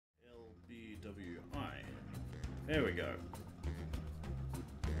LBWI. There we go.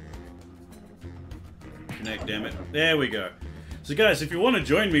 Connect, damn it. There we go. So guys, if you want to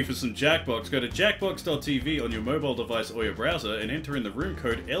join me for some Jackbox, go to jackbox.tv on your mobile device or your browser and enter in the room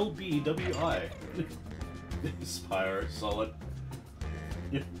code LBWI. Spyro, solid.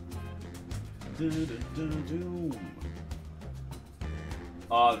 Yep.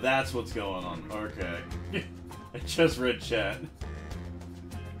 Oh, that's what's going on. Okay. I just read chat.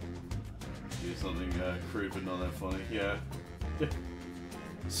 Do something crude but not that funny. Yeah.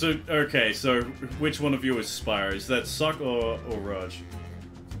 So, okay, so which one of you is Spyro? Is that Suck or Raj?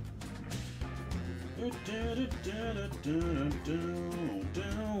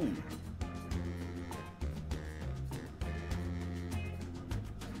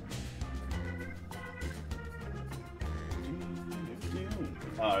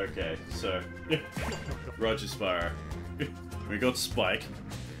 Oh, okay, so Raj is Spyro. We got Spike.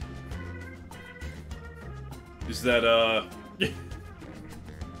 Is that,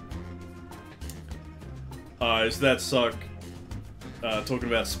 is that Suck talking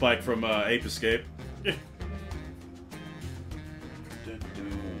about Spike from Ape Escape?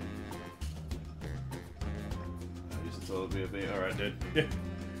 Alright, dude.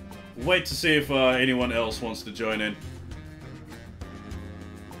 Wait to see if anyone else wants to join in.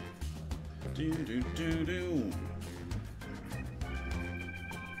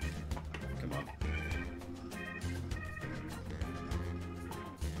 Come on.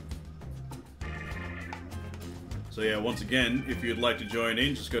 So yeah, once again, if you'd like to join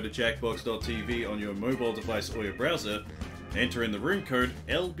in, just go to jackbox.tv on your mobile device or your browser, enter in the room code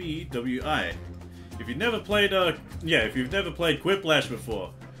LBWI. If you've never played, if you've never played Quiplash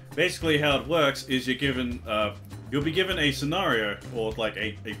before, basically how it works is you're given, you'll be given a scenario, or like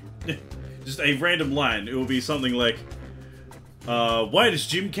just a random line. It will be something like, why does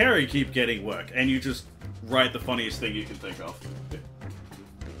Jim Carrey keep getting work? And you just write the funniest thing you can think of.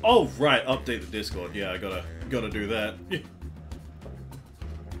 Oh, right, update the Discord. Yeah, I gotta do that.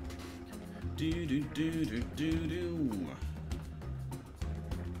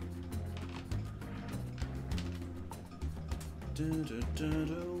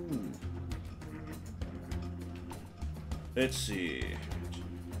 Let's see.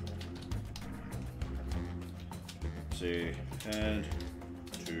 And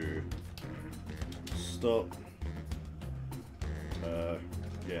to stop.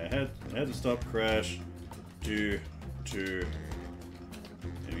 Yeah, had to stop crash due to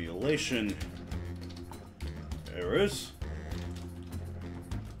emulation errors.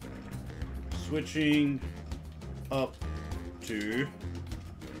 Switching up to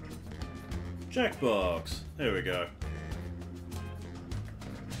Jackbox. There we go.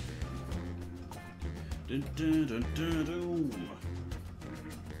 I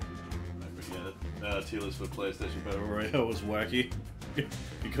forget it. Tier list for PlayStation Battle Royale was wacky.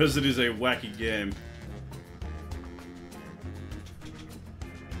 Because it is a wacky game.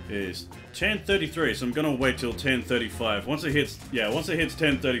 It is 10:33, so I'm gonna wait till 10:35. Once it hits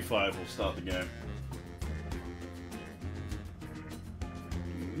 10:35, we'll start the game.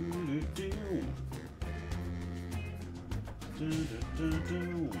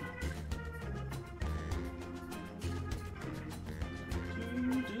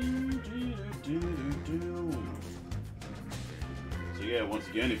 So yeah, once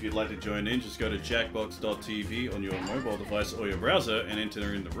again, if you'd like to join in, just go to jackbox.tv on your mobile device or your browser and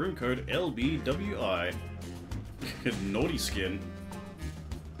enter in the room code LBWI. Naughty skin.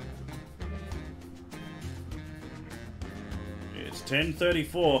 It's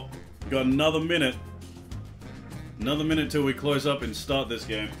 10:34. We've got another minute. Another minute till we close up and start this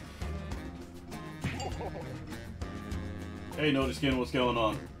game. Hey, Naughty Skin, what's going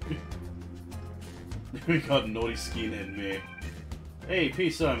on? We got Naughty Skin and me. Hey, P.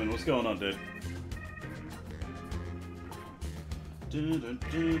 Simon, what's going on, dude?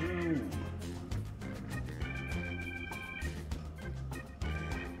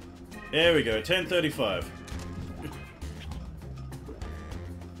 There we go, 10:35.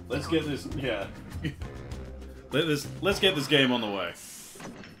 Let's get this, yeah. Let's get this game on the way.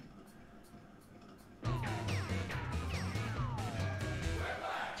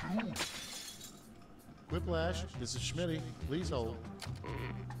 Quiplash, this is Schmitty. Please hold.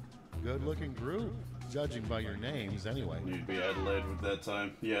 Good-looking group, judging by your names, anyway. You'd be Adelaide with that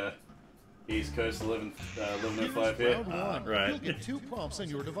time. Yeah. East Coast 11:05 here. Right. You'll get 2 prompts on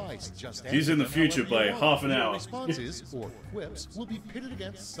your device. Just He's in the future by half an hour. Responses or quips will be pitted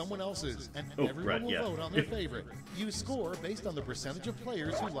against someone else's, and everyone will vote on their favorite. You score based on the percentage of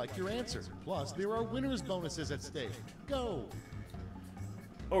players who like your answer. Plus, there are winners bonuses at stake. Go.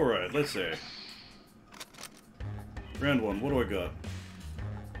 Alright, let's see. Round 1, what do I got?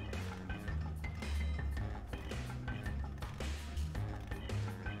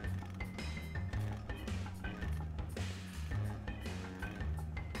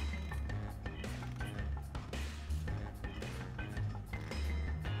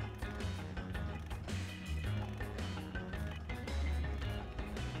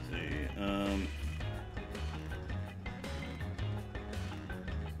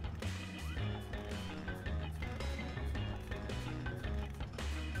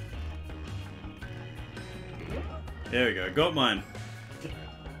 There we go, got mine.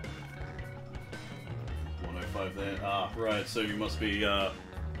 105 there. Ah, right, so you must be, if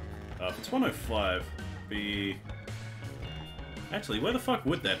it's 105, be... Actually, where the fuck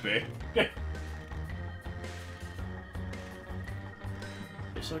would that be?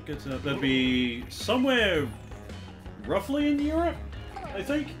 Looks like it's, that'd be somewhere roughly in Europe, I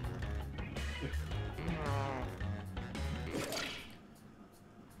think?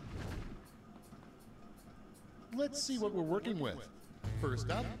 Let's see what we're working with. First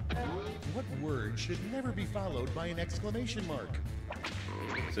up, what word should never be followed by an exclamation mark?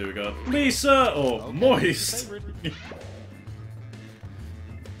 So we got Lisa or Okay, moist. favorite.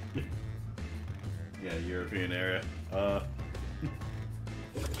 Yeah, European area.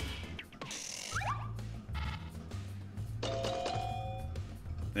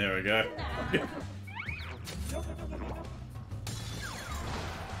 There we go.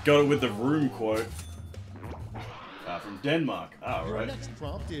 Got it with the room quote. From Denmark. Ah, Your right. next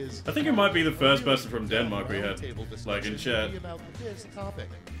prompt is, I think it might be the first person from Denmark we had, roundtable like, in discussion chat. will be about this topic.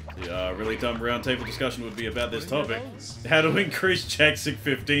 The really dumb roundtable discussion would be about this Put in your topic. notes. How to increase Jackbox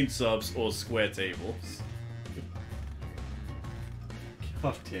 15 subs or square tables.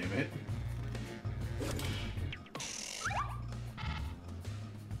 God damn it.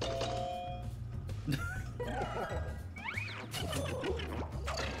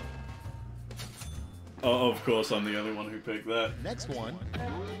 Oh, of course, I'm the only one who picked that. Next one,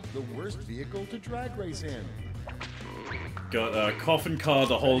 the worst vehicle to drag race in. Got a coffin car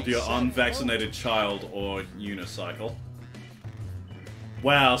to hold your unvaccinated child or unicycle.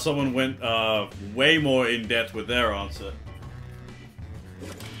 Wow, someone went way more in depth with their answer.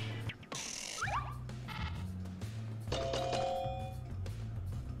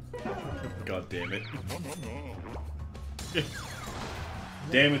 God damn it.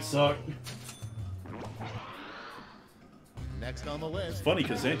 Damn it, suck. Next on the list, Funny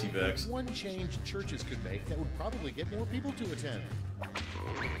because anti-vax. one change churches could make that would probably get more people to attend.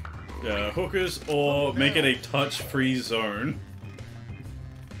 Hookers or make it a touch-free zone.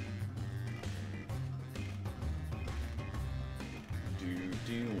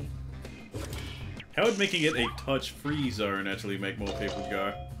 How would making it a touch-free zone actually make more people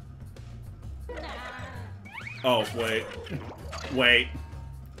go? Oh, wait. Wait.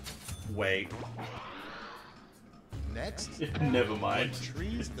 Wait. Next, Never what mind.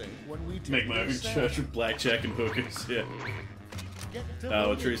 trees think when we Make my own church with blackjack and hookers, yeah.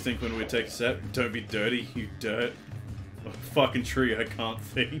 What trees think when we take a set? Don't be dirty, you dirt. Oh, fucking tree, I can't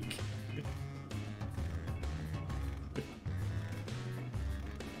think.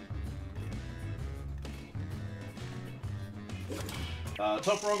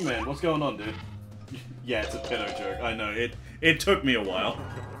 Top wrong man, what's going on, dude? Yeah, it's a pedo joke. I know, it took me a while.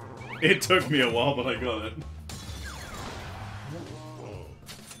 It took me a while, but I got it.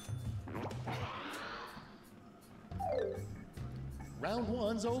 Round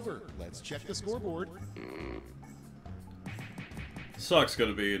one's over. Let's check the scoreboard. Sock's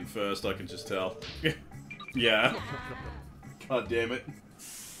gonna be in first, I can just tell. Yeah. God damn it.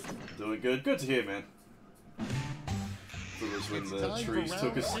 Doing good. Good to hear, man. It was when It's the time trees for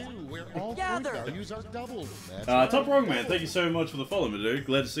took round us. 2, where all three values are doubled. That's Top right. wrong man, thank you so much for the follow, my dude.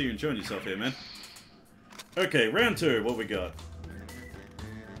 Glad to see you enjoying yourself here, man. Okay, round 2, what we got?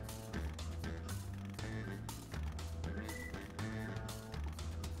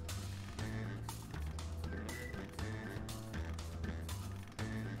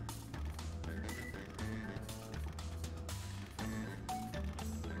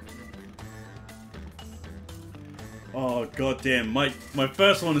 Oh goddamn! My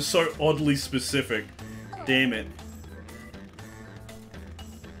first one is so oddly specific. Damn it.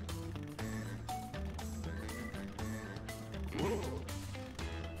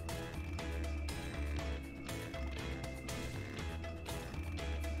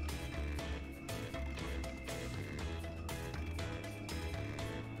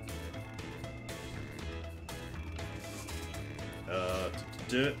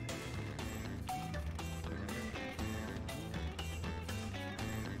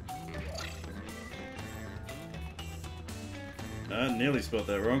 I nearly spelled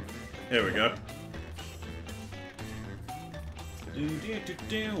that wrong. There we go.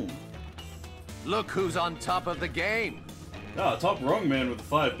 Look who's on top of the game. Ah, top wrong man with the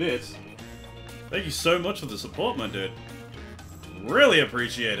 5 bits. Thank you so much for the support, my dude. Really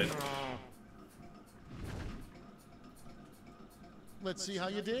appreciate it. Let's see how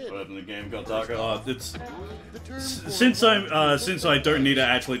you did. But the game got darker. It's since I don't need to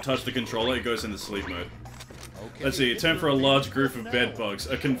actually touch the controller, it goes into sleep mode. Okay, Let's see. Time for a large group of bed bugs.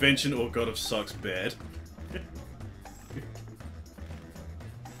 A convention or God of Sucks bed.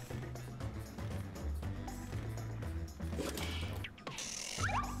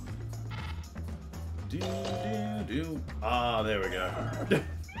 Ah, there we go.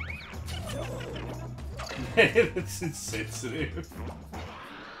 It's insensitive.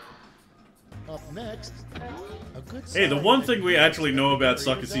 Up next, a good Hey, the sign one that thing we you actually know about married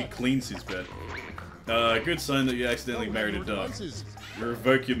Suck is he up. cleans his bed. Good sign that you accidentally married a duck. Devices. You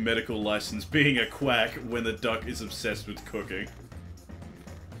revoke your medical license being a quack when the duck is obsessed with cooking.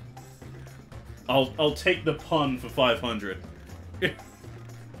 I'll take the pun for 500.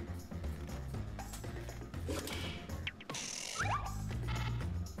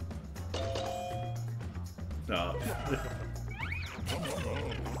 Ah.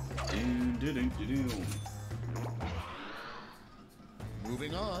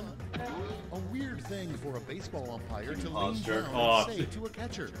 Moving on, a weird thing for a baseball umpire to Oh, lean jerk. down Oh. and say to a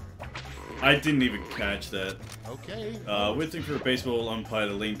catcher. I didn't even catch that. Okay. Weird thing for a baseball umpire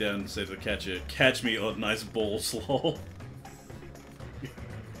to lean down and say to the catcher, "Catch me, odd nice balls, lol."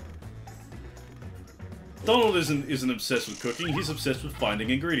 Donald isn't obsessed with cooking, he's obsessed with finding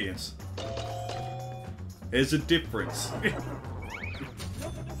ingredients. There's a difference.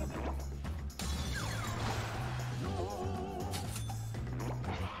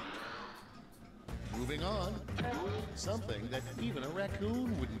 Moving on, something that even a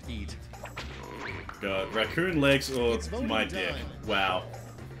raccoon wouldn't eat. God, raccoon legs or It's voting my dick. time. Wow.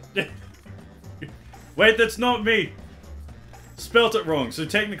 Wait, that's not me! Spelt it wrong, so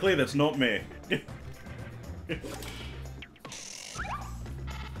technically that's not me.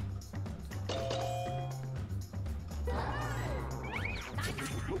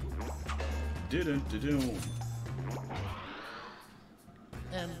 Doo-doo-doo-doo.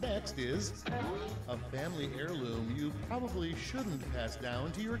 And next is a family heirloom you probably shouldn't pass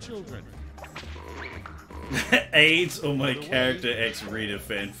down to your children. AIDS or my By the way- character X reader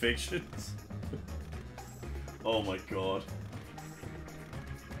fanfictions. Oh my god.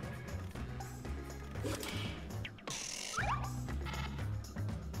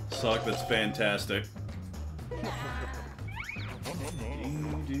 Suck, that's fantastic.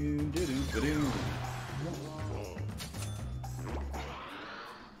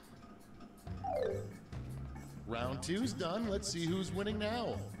 Round two's done. Let's see who's winning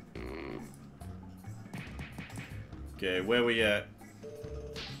now. Okay, where we at?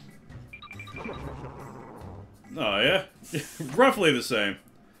 Oh, yeah? Roughly the same.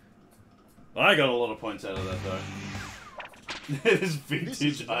 I got a lot of points out of that, though. This This vintage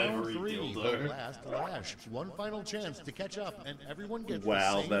is round ivory three, the dildo. last lash. One final chance to catch up, and everyone gets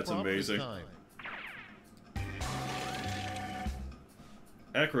Wow, the same that's prompt this amazing. time.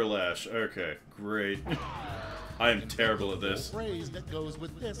 Acrolash, okay, great. I am terrible at this. Phrase that goes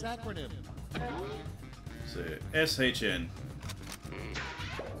with this acronym. So, SHN.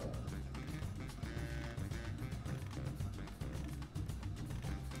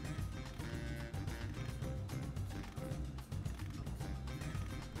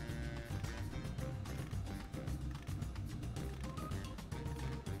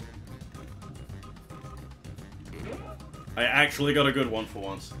 I actually got a good one for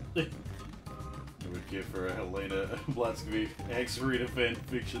once. I would give for a Helena Blavatsky X-Reader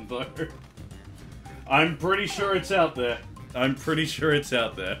fanfiction, though. I'm pretty sure it's out there. I'm pretty sure it's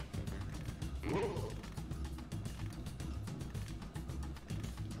out there.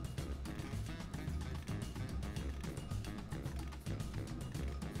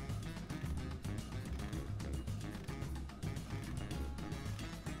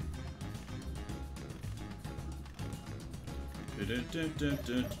 Dun, dun, dun,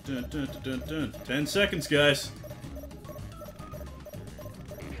 dun, dun, dun, dun, dun. 10 seconds, guys.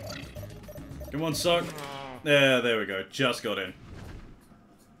 Come on, Sock. There we go. Just got in.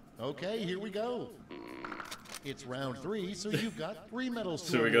 Okay, here we go. It's round three, so you've got 3 medals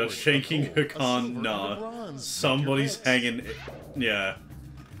to So we got award. Shanking A gold, a Hakan silver, and a Nah. bronze. Somebody's Pick your bets. hanging.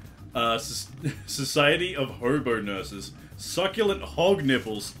 Yeah. Society of Hobo Nurses. Succulent hog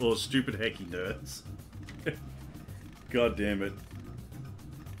nipples or stupid hecky nerds. God damn it.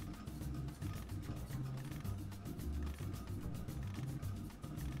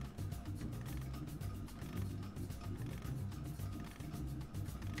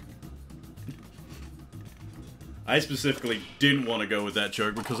 I specifically didn't want to go with that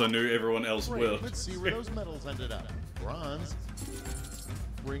joke because I knew everyone else Great. will. Let's see where those medals ended up. Bronze.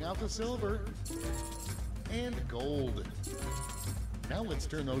 Bring out the silver. And gold. Now let's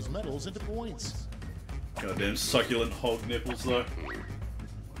turn those medals into points. Goddamn succulent hog nipples, though.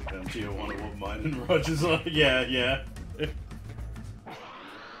 Damn, gee, I wonder what mine and Roger's are. Yeah, yeah.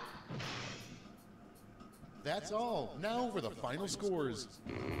 That's all. Now for the final scores.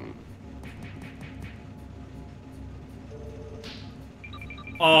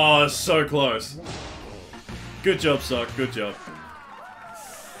 Oh, so close. Good job, Suck. Good job.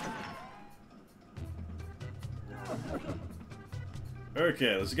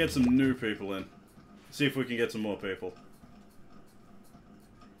 Okay, let's get some new people in. See if we can get some more people.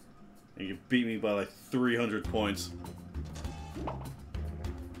 And you beat me by like 300 points.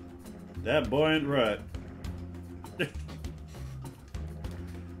 That boy ain't right.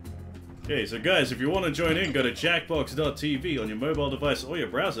 Okay, so guys, if you want to join in, go to jackbox.tv on your mobile device or your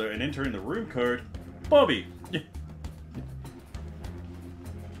browser and enter in the room code Bobby.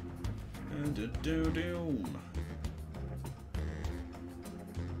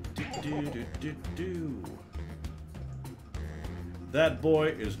 That boy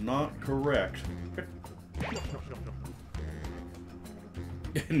is not correct.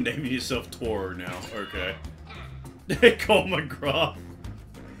 Name yourself Toro now, okay. Cole McGrath.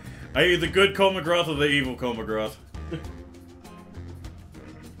 Are you the good Cole McGrath or the evil Cole McGrath?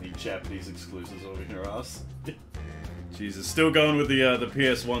 Need Japanese exclusives over your ass. Jesus, still going with the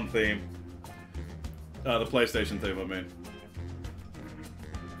PS1 theme. The PlayStation theme, I mean.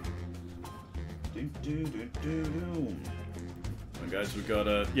 Right, guys, we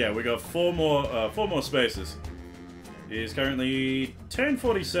got four more spaces. It's currently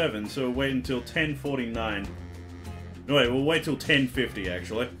 10:47, so we'll wait until 10:49. No, wait, we'll wait till 10:50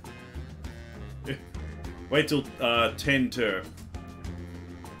 actually. Wait till 10 to.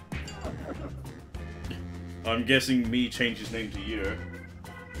 I'm guessing me change his name to you.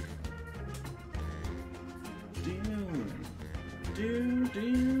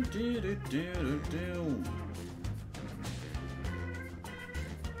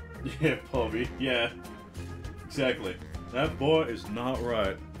 Yeah, Bobby. Yeah. Exactly. That boy is not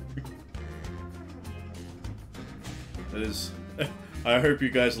right. That is... I hope you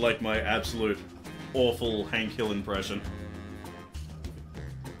guys like my absolute awful Hank Hill impression.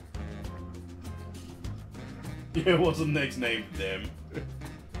 Yeah, what's the next name for them?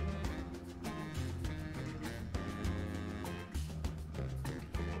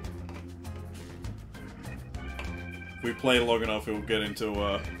 If we play long enough, we'll get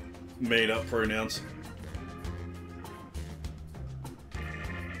into made-up pronouns.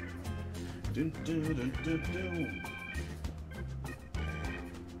 Dun, dun, dun, dun, dun.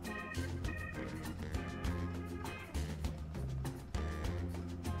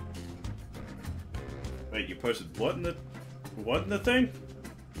 Wait, you posted what in the thing?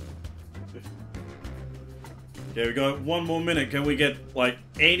 Okay, we got one more minute. Can we get, like,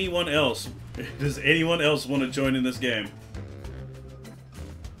 anyone else? Does anyone else want to join in this game?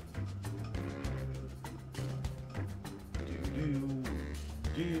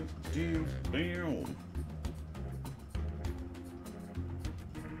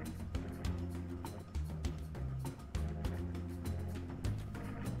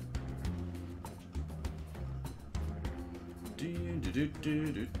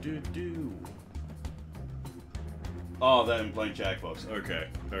 Oh, that I'm playing Jackbox. Okay,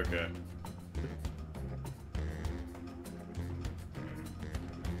 okay.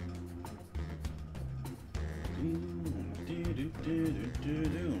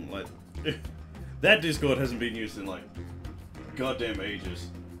 Like, that Discord hasn't been used in like goddamn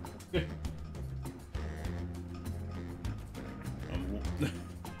ages.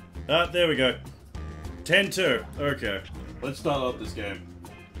 There we go. 10-2. Okay, let's start up this game.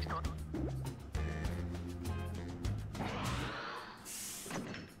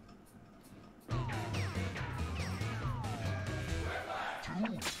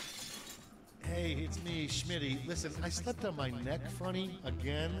 Hey, it's me, Schmitty. Listen, I slept on my neck funny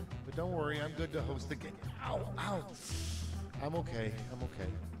again, but don't worry, I'm good to host the game. Ow, ow. I'm okay, I'm okay.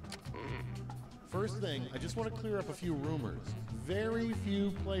 First thing, I just want to clear up a few rumors. Very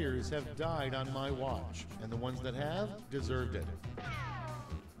few players have died on my watch, and the ones that have deserved it.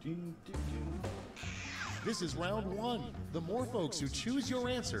 This is round one. The more folks who choose your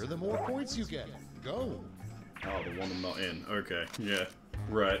answer, the more points you get. Go. Oh, the one I'm not in. Okay, yeah,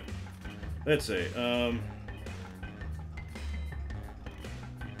 right. Let's see,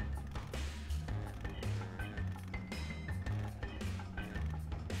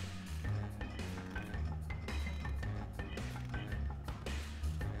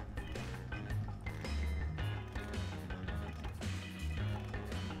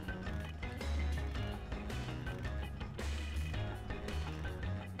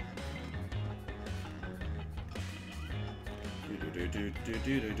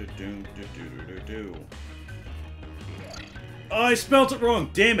 Oh, I spelled it wrong.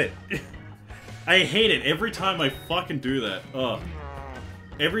 Damn it. I hate it every time I fucking do that. Ugh.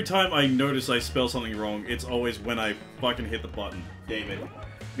 Every time I notice I spell something wrong, it's always when I fucking hit the button. Damn it.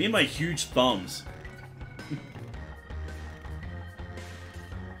 Me and my huge thumbs.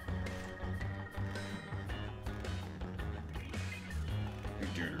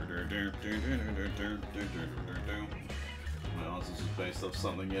 Well, this is based off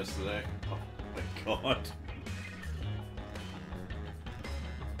something yesterday. Oh my god.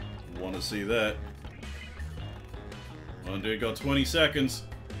 Want to see that. Well, dude, got 20 seconds.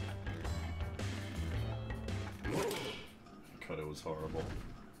 God, it was horrible.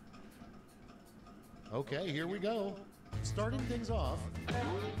 Okay, here we go. Starting things off,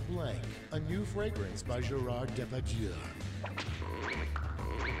 Blank, a new fragrance by Gerard Depardieu.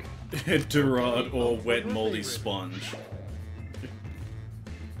 Durad or wet moldy sponge.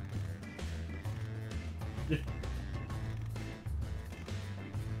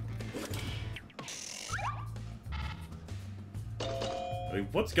 I mean,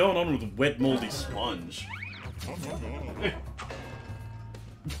 what's going on with wet moldy sponge?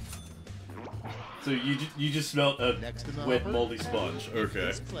 So you just smelled a wet moldy sponge. Okay.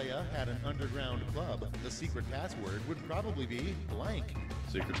 If this player had an underground club, the secret password would probably be blank.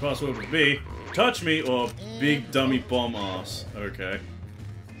 Secret password would be touch me or big dummy bomb ass. Okay.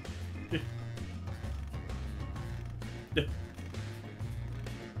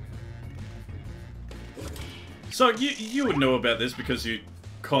 So you would know about this because you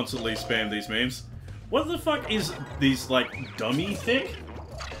constantly spam these memes. What the fuck is these like dummy thick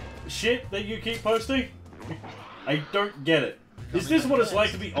shit that you keep posting? I don't get it. Is this what it's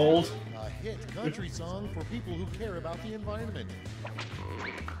like to be old? A hit country song for people who care about the environment.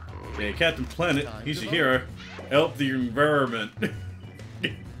 Yeah, Captain Planet, he's your hero. Help the environment.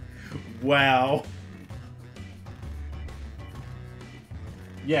 Wow.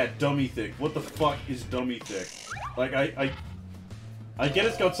 Yeah, dummy thick. What the fuck is dummy thick? Like, I get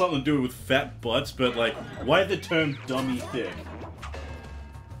it's got something to do with fat butts, but like, why the term dummy thick?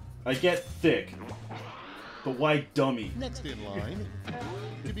 I get thick, but why dummy? Next in line,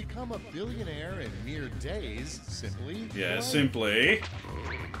 to become a billionaire in mere days, simply... Yeah, simply...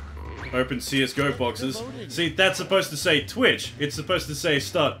 Open CSGO boxes. See, that's supposed to say Twitch. It's supposed to say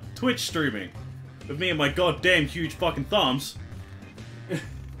start Twitch streaming. With me and my goddamn huge fucking thumbs.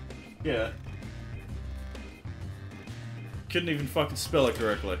 Yeah. Couldn't even fucking spell it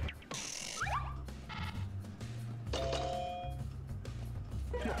correctly.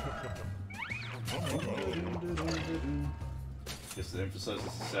 Guess it emphasizes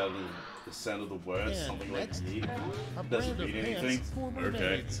the sound of the words, And something like next, yeet. a Doesn't brand mean of anything. pants for Okay.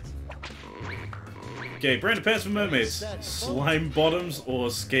 mermaids. Okay, brand of pants for mermaids. Slime bottoms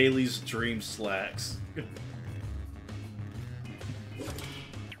or Scaly's dream slacks.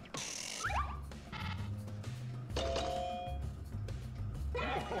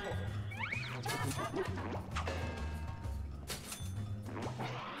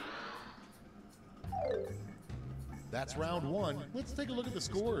 That's round one. Let's take a look at the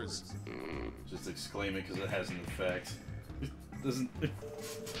scores. Just exclaim it because it has an effect. It doesn't.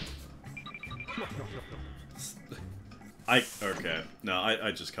 Okay. No,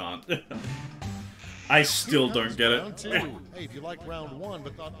 I just can't. I still don't get Round it. two. Hey, if you liked round one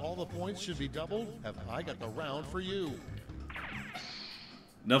but thought all the points should be doubled, have I got the round for you.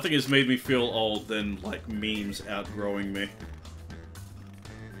 Nothing has made me feel old than, like, memes outgrowing me.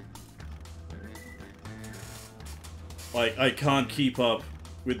 Like, I can't keep up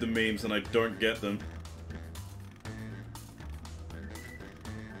with the memes and I don't get them.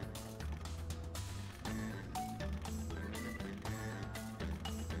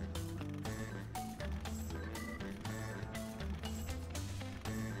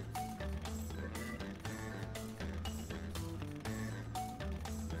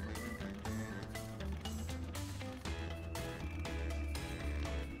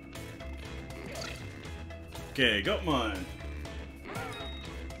 Okay, got mine.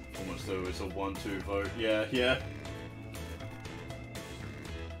 Almost though it's a 1-2 vote. Yeah, yeah.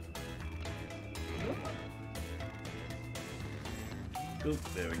 Cool,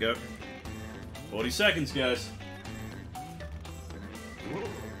 there we go. 40 seconds, guys.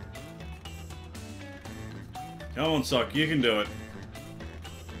 Come on, Sock, you can do it.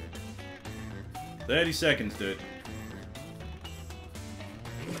 30 seconds, dude.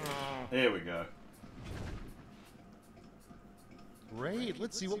 There we go. Great,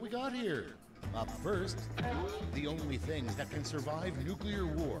 let's see what we got here. Up first, the only things that can survive nuclear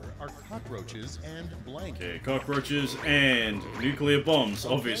war are cockroaches and blank. Okay, cockroaches and nuclear bombs,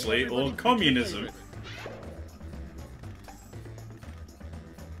 obviously, Okay, or everybody, communism. pick your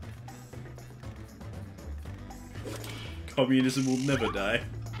Communism will never die.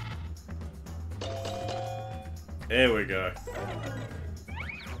 There we go.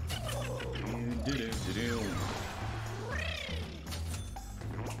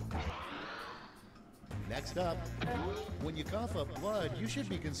 Next up, when you cough up blood, you should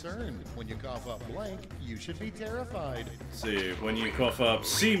be concerned. When you cough up blank, you should be terrified. Let's see, when you cough up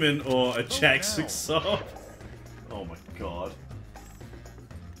semen or a Jackbox sob. Oh my god.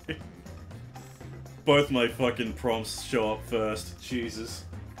 Both my fucking prompts show up first. Jesus.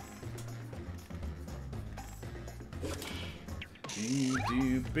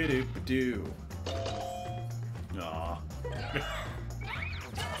 Do-do-ba-do-ba-do. Aw.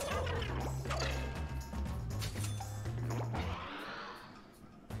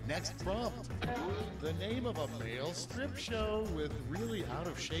 Next prompt. The name of a male strip show with really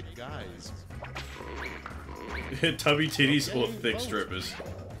out-of-shape guys. Tubby titties or Okay, thick vote. strippers?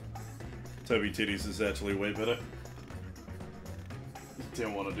 Tubby titties is actually way better.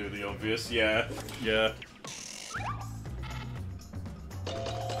 Didn't want to do the obvious. Yeah, yeah.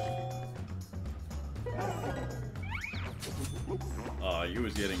 Ah, you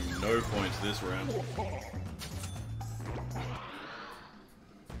was getting no points this round.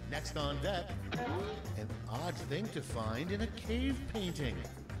 Next on deck, an odd thing to find in a cave painting.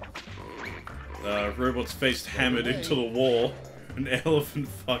 Robot's face hammered into the wall. An elephant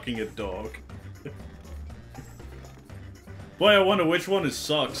fucking a dog. Boy, I wonder which one is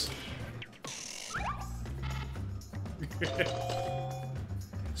socks.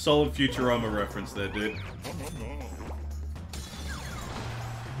 Solid Futurama reference there, dude.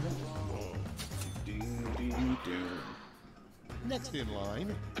 Next in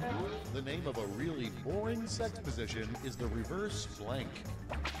line, the name of a really boring sex position is the reverse blank.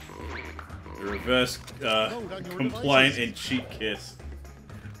 The reverse compliant and cheat kiss.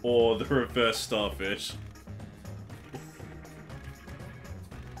 Or the reverse starfish.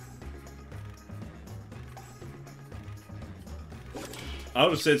 I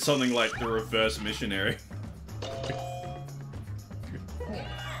would have said something like the reverse missionary.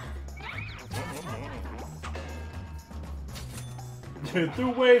 Dude, the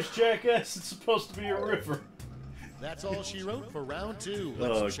waves, jackass. It's supposed to be a river. That's all she wrote for round two.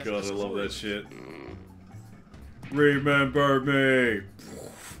 Oh Let's check god, the I love that scores. shit. Remember me.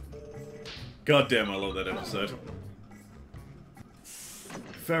 God damn, I love that episode.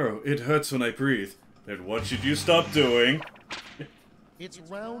 Pharaoh, it hurts when I breathe. And what should you stop doing? It's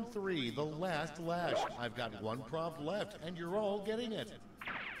round three, the last lash. I've got one prompt left, and you're all getting it.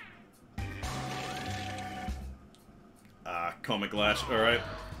 Ah, comic lash, alright.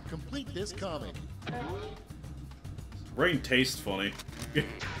 Complete this comic. Rain tastes funny.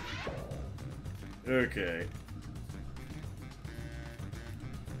 Okay.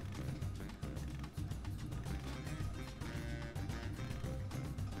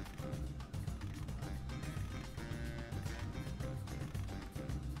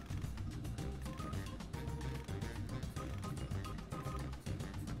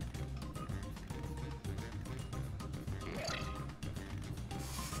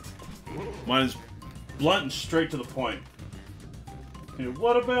 Mine is blunt and straight to the point.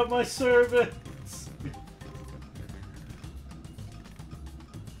 What about my servants?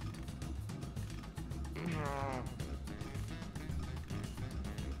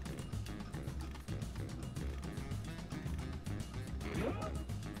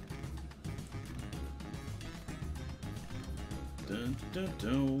 Dun, dun,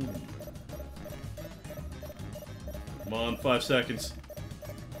 dun. Come on, 5 seconds.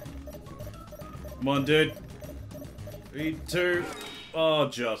 Come on, dude. 3, 2. Oh,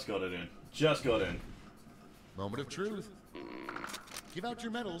 just got it in. Just got in. Moment of truth. Give out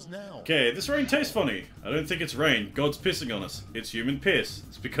your medals now. Okay, this rain tastes funny. I don't think it's rain. God's pissing on us. It's human piss.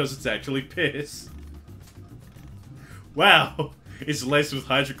 It's because it's actually piss. Wow! It's laced with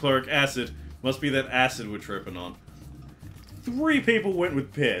hydrochloric acid. Must be that acid we're tripping on. 3 people went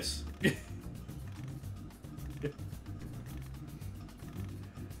with piss.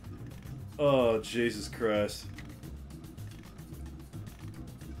 Oh, Jesus Christ.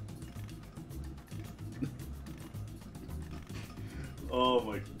 Oh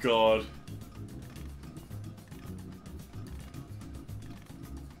my god.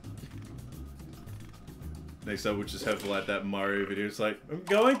 Next up, we'll just have like that Mario video. It's like, I'm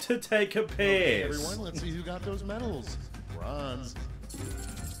going to take a piss. Okay, everyone, let's see who got those medals. Bronze.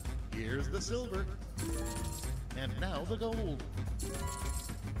 Here's the silver. And now the gold.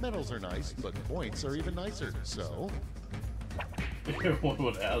 Medals are nice, but points are even nicer, so... What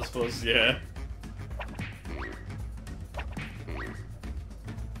would ours was, yeah.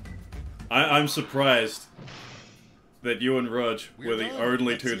 I'm surprised that you and Rog were the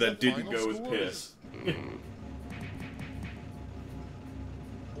only two that didn't go with piss.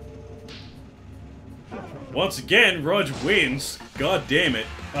 Once again, Rog wins. God damn it.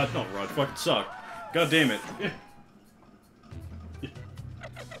 Not Rog, fucking suck. God damn it.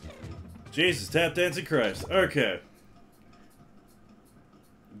 Jesus, tap dancing Christ. Okay.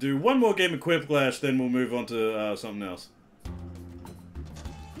 Do one more game of Quiplash, then we'll move on to something else.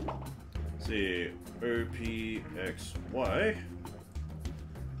 Let's see. OPXY.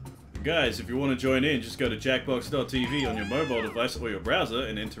 Guys, if you want to join in, just go to jackbox.tv on your mobile device or your browser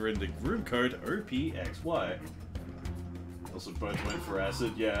and enter in the room code OPXY. Also both went for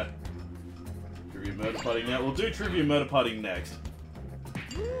acid, yeah. Trivia Murder Party now. We'll do Trivia Murder Party next.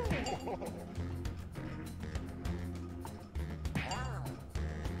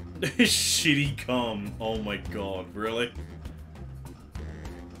 Shitty cum. Oh my god, really?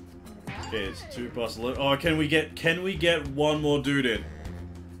 It's 2 plus 11. Oh, can we get one more dude in?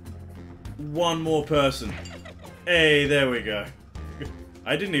 One more person. Hey, there we go.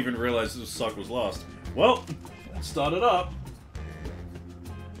 I didn't even realize this suck was lost. Well, let's start it up.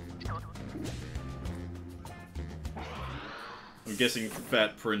 I'm guessing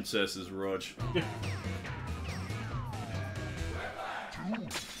Fat Princess is Rog.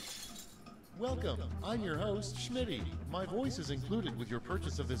 Welcome, I'm your host, Schmitty. My voice is included with your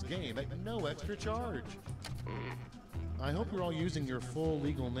purchase of this game at no extra charge. I hope you're all using your full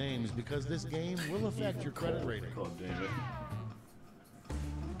legal names because this game will affect your credit rating. God damn it.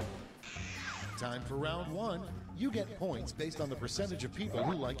 Time for round 1. You get points based on the percentage of people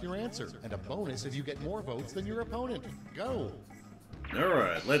who like your answer, and a bonus if you get more votes than your opponent. Go!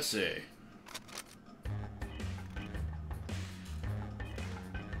 Alright, let's see.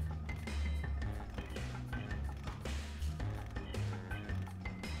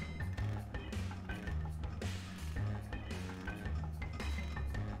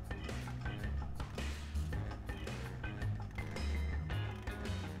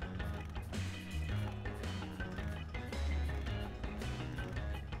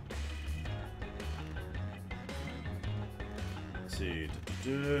 See.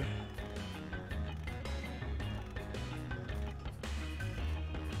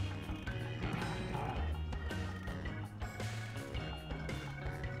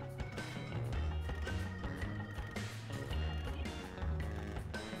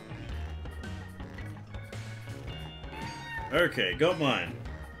 Okay, got mine.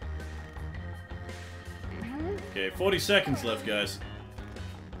 Okay, 40 seconds left, guys.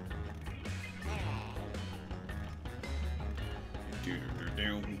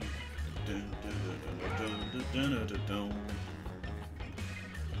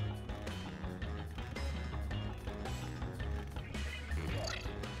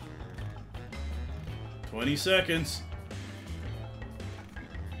 $20 seconds.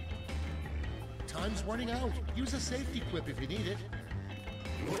 Time's running out. Use a safety quip if you need it.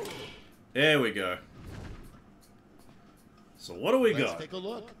 There we go. So what do we Let's got? take a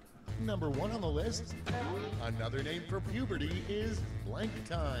look. Number 1 on the list. Another name for puberty is blank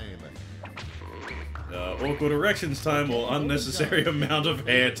time. Awkward erections time or unnecessary amount of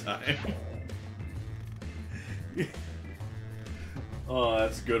hair time. Oh,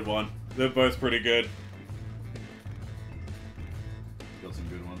 that's a good one. They're both pretty good. Got some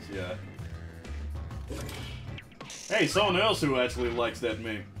good ones, yeah. Hey, someone else who actually likes that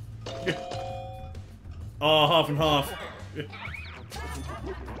meme. Oh, half and half.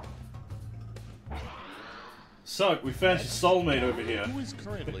 Suck, we found your soulmate over here. Who is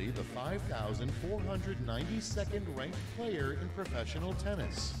currently the 5,492nd ranked player in professional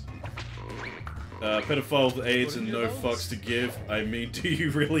tennis? Pedophile with AIDS and no fucks to give. I mean, do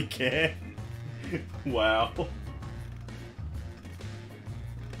you really care? Wow.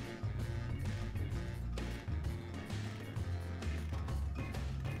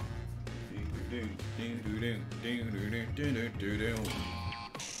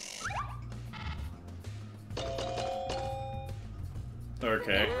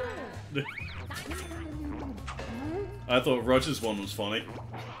 Okay. I thought Roger's one was funny.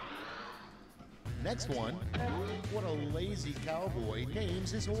 Next one. What a lazy cowboy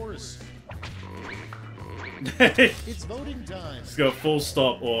names his horse. It's voting time. Let's go full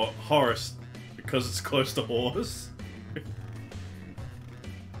stop or horse because it's close to horse.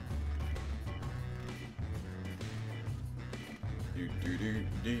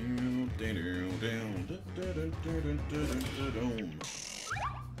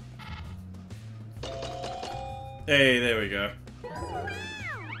 Hey, there we go.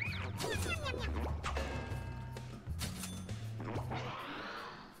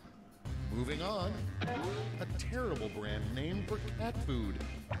 Moving on. A terrible brand name for cat food.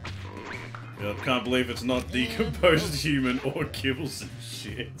 I can't believe it's not decomposed human or kibbles and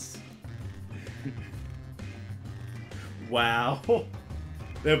shit. Wow.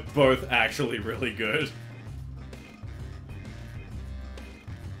 They're both actually really good.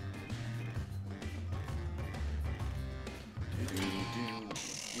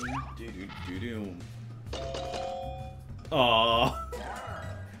 Aww.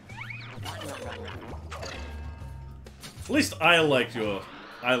 At least I liked your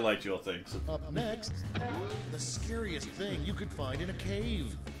things. Up next, the scariest thing you could find in a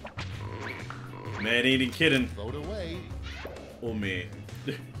cave. Man-eating kitten. Vote away. Or me.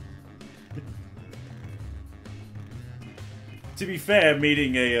 To be fair,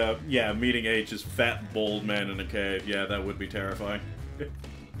 meeting a just fat, bald man in a cave, yeah, that would be terrifying.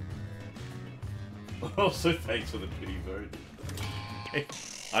 Also, thanks for the pity vote. Hey,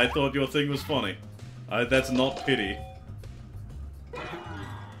 I thought your thing was funny. That's not pity.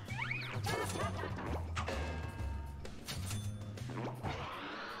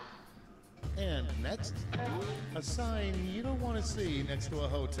 And next, a sign you don't want to see next to a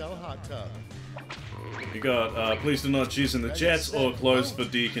hotel hot tub. You got, please do not choose in the jets or closed for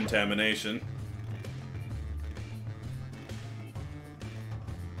decontamination.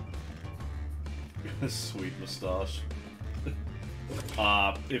 Sweet moustache.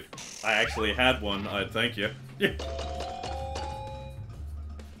 If I actually had one, I'd thank you.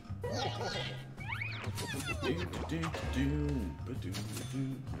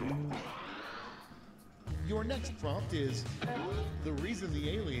 Your next prompt is the reason the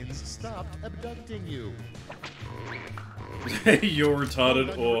aliens stopped abducting you. You're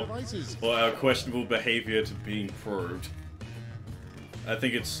retarded or our questionable behavior to being probed. I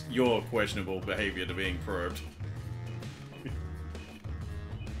think it's your questionable behavior to being probed.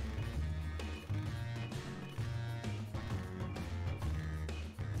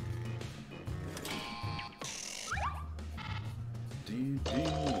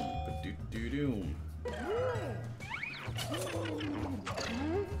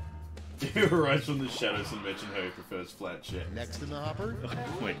 He arrives from the shadows and mention how he prefers flat shit. Next in the hopper,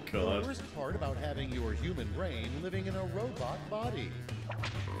 oh my god. The worst part about having your human brain living in a robot body.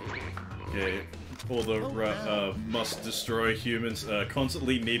 Yeah, all the must destroy humans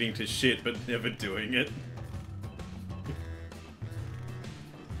constantly needing to shit but never doing it.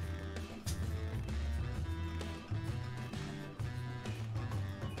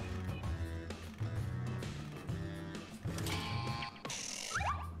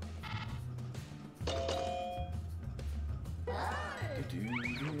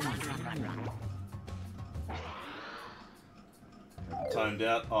 Timed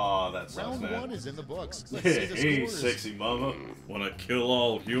out. Oh, that sucks, Round man. one is in the books. Let's see the Hey, scores. sexy mama. Wanna kill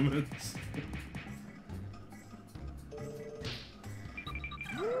all humans?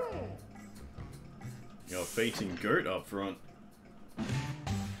 You're fainting goat up front.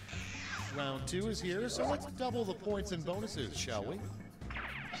 Round two is here, so let's double the points and bonuses, shall we?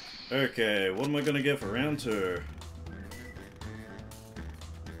 Okay, what am I gonna get for round two?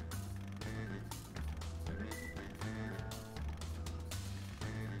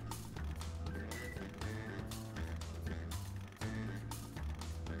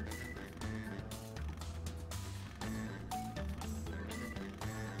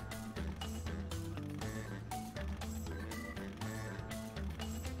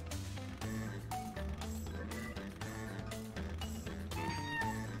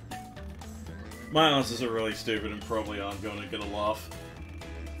 My answers are really stupid and probably aren't going to get a laugh.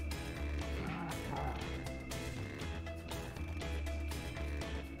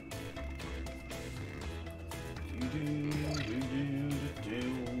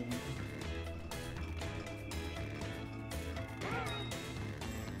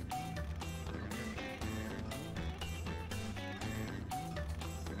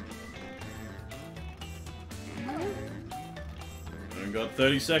 I've got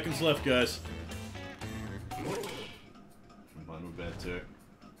 30 seconds left, guys. Mine were bad too.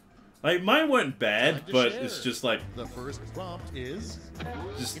 Like, mine weren't bad, but share. it's just like, The first prompt is...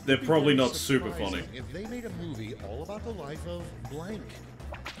 just they're probably not super funny. If they made a movie all about the life of blank.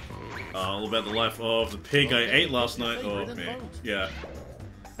 All about the life of the pig I ate last night. Oh, man. Yeah.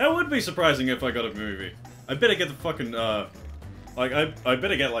 That would be surprising if I got a movie. I better get the fucking, like, I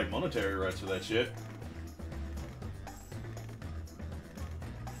better get, like, monetary rights for that shit.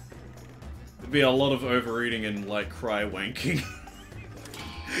 be a lot of overeating and, like, cry wanking.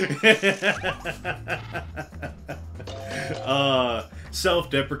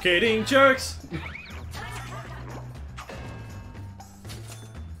 Self-deprecating jokes!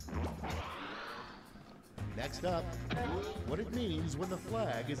 Next up, what it means when the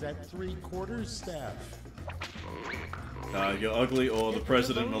flag is at 3/4 staff. You're ugly or the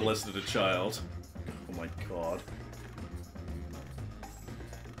president molested a child. Oh my god.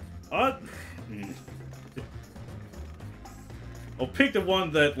 I'll pick the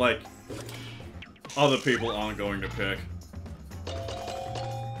one that, like, other people aren't going to pick.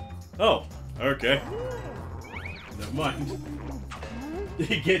 Oh, okay. Never mind.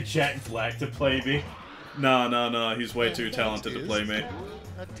 You get Jack Black to play me. No, he's way too talented to play me.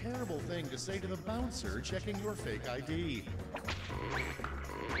 A terrible thing to say to the bouncer checking your fake ID.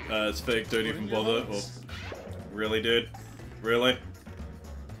 It's fake, don't even bother. Oh, really, dude? Really?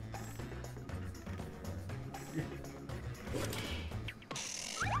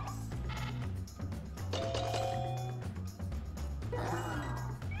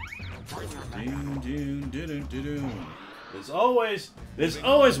 There's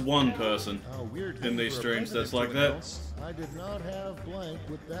always one person in these streams that's like that. I did not have blank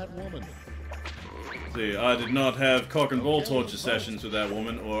with that woman. See, I did not have cock and ball torture sessions with that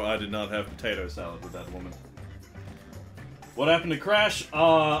woman, or I did not have potato salad with that woman. What happened to Crash?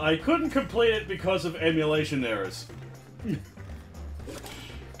 I couldn't complete it because of emulation errors.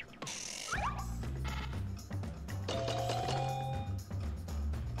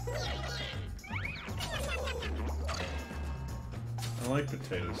 I like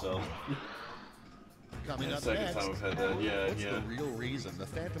potato salad. Coming up second next, time I've had that. what's the real reason the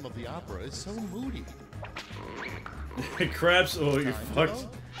Phantom of the Opera is so moody? Crabs, or you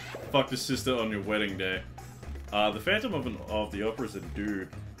fucked his sister on your wedding day. The Phantom of the Opera is a dude.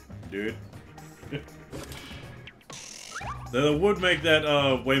 Dude. That would make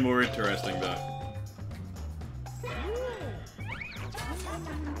that way more interesting, though.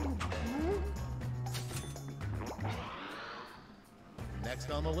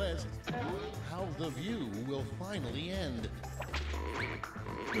 Next on the list, how the view will finally end.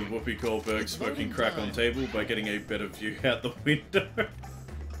 With Whoopi Goldberg smoking crack on table by getting a better view out the window.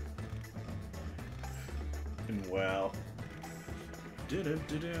 And wow.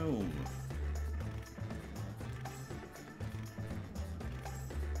 Do-do-do-do.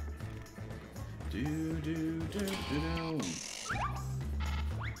 Do-do-do-do-do.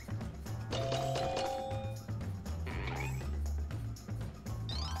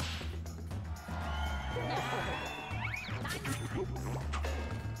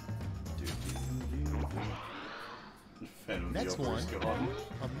 Next one,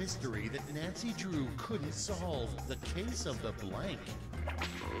 a mystery that Nancy Drew couldn't solve. The case of the blank.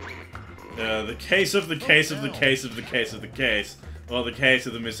 The case of the case of the case of the case of the case. Or the case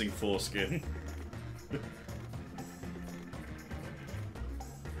of the missing foreskin.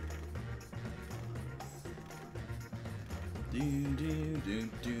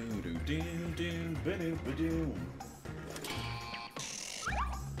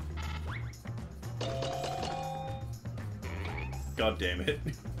 God damn it.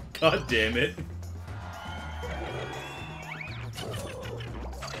 God damn it.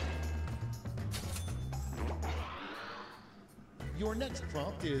 Your next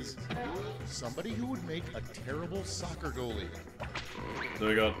prompt is somebody who would make a terrible soccer goalie. So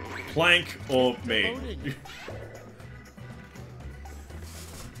we got Plank or me.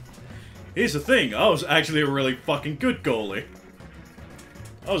 Here's the thing, I was actually a really fucking good goalie.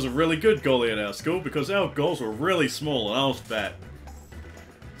 I was a really good goalie at our school because our goals were really small and I was fat.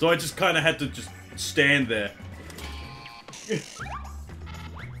 So I just kind of had to just stand there.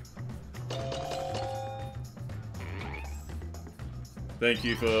 Thank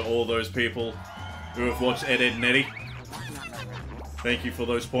you for all those people who have watched Ed, Ed, and Eddie. Thank you for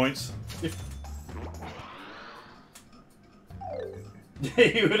those points.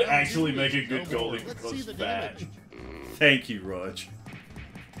 He would actually make a good goalie because fat. Thank you, Raj.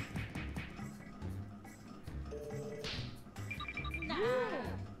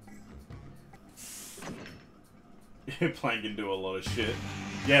 Plank can do a lot of shit.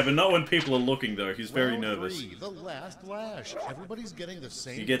 Yeah, but not when people are looking, though. He's very nervous. The last lash. Everybody's getting the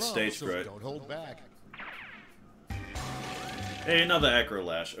same. You get prompt, stage so fright. don't hold back. Hey, another acro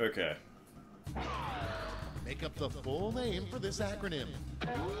lash. Okay. Make up the full name for this acronym.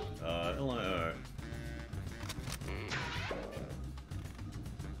 LIO.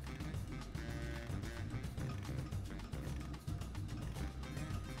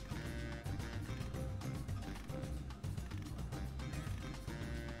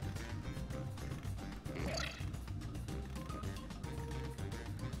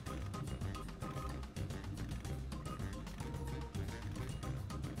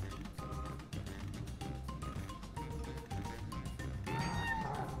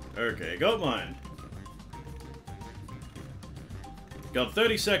 Okay, got mine. Got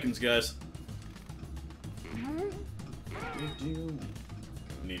 30 seconds, guys.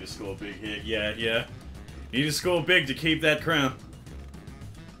 Need to score big here. Yeah. Need to score big to keep that crown.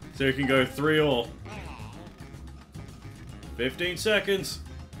 So you can go 3-all. 15 seconds.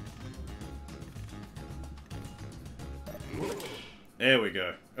 There we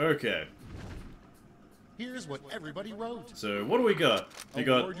go. Okay. Here's what everybody wrote. So what do we got? We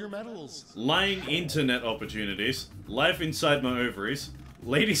got Award your medals. lying internet opportunities, life inside my ovaries,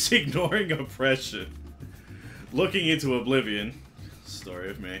 ladies ignoring oppression, looking into oblivion,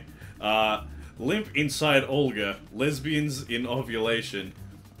 story of me, limp inside Olga, lesbians in ovulation,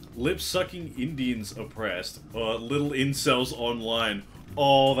 lip-sucking Indians oppressed, little incels online.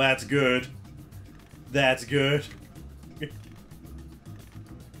 Oh, that's good. That's good.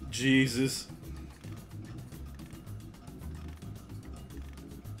 Jesus.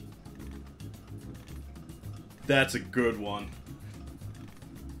 That's a good one.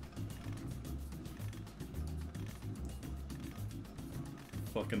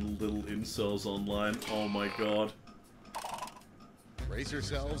 Fucking little incels online. Oh my god. Brace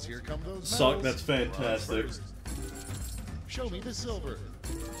yourselves, here come those Sock, medals. that's fantastic. First, show me the silver.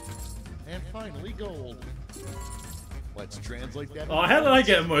 And finally, gold. Let's translate that. Oh, how did I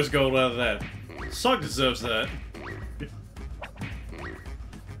get most gold out of that? Sock deserves that.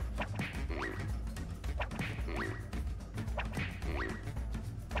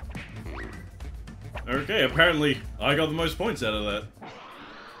 Okay, apparently I got the most points out of that.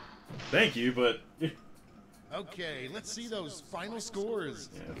 Thank you, but... Okay, let's see those final scores.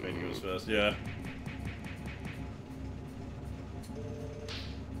 Yeah, Fanny goes first, yeah.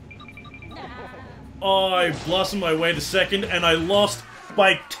 Oh, I blossomed my way to second, and I lost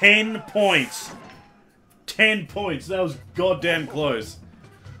by 10 points. 10 points, that was goddamn close.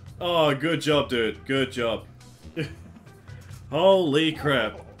 Oh, good job, dude. Good job. Holy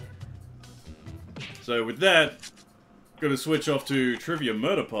crap. So with that, gonna switch off to Trivia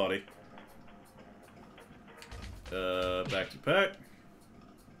Murder Party. Back to pack.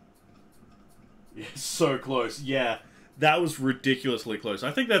 Yeah, so close. Yeah, that was ridiculously close.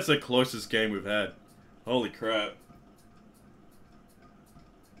 I think that's the closest game we've had. Holy crap.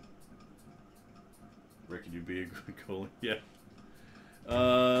 Reckon you'd be a good call. Yeah.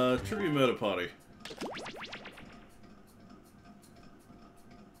 Trivia Murder Party.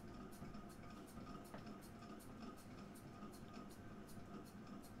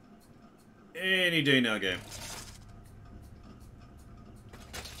 Any day now game.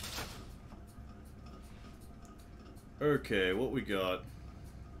 Okay, what we got?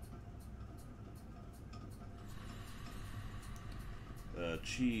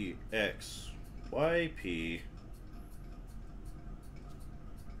 GXYP.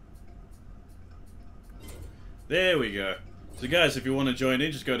 There we go. So guys, if you want to join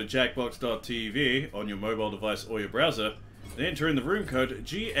in, just go to jackbox.tv on your mobile device or your browser, and enter in the room code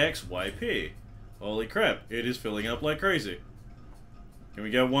GXYP. Holy crap, it is filling up like crazy. Can we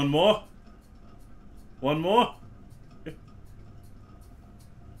get one more? One more?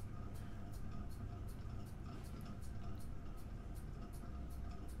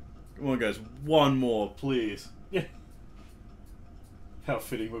 Come on guys, one more, please. Yeah. How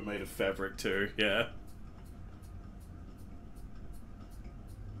fitting we're made of fabric too, yeah.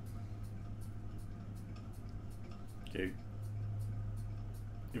 Okay.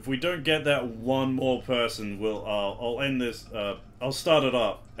 If we don't get that one more person, we'll I'll end this. I'll start it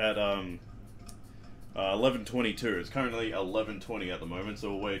up at 11:22. It's currently 11:20 at the moment,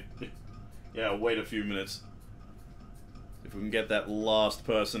 so we'll wait. Yeah, wait a few minutes. If we can get that last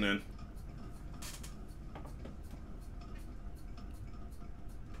person in.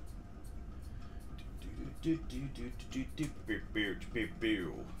 Come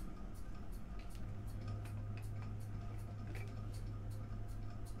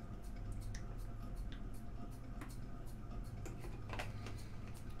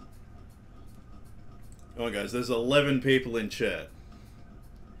on guys, there's 11 people in chat.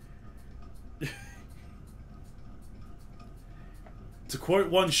 To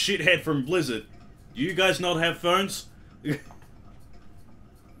quote one shithead from Blizzard, do you guys not have phones?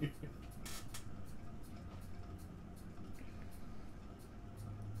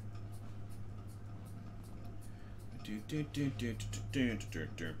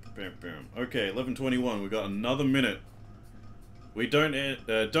 Okay, 11:21. We got another minute. We don't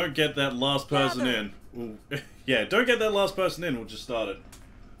get that last person in. Yeah, don't get that last person in. We'll just start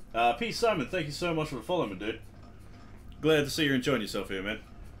it. P. Simon, thank you so much for following me, dude. Glad to see you're enjoying yourself here, man.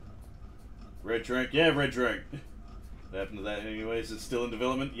 Red drink, yeah, red drink. What happened to that anyways? It's still in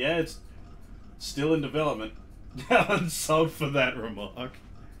development? Yeah, it's still in development. Unsold for that remark.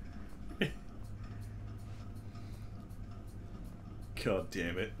 God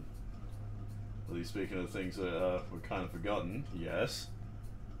damn it. At least speaking of things that were kind of forgotten, yes.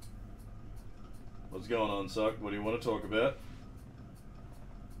 What's going on, Sock? What do you want to talk about?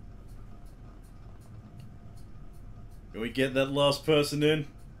 Can we get that last person in?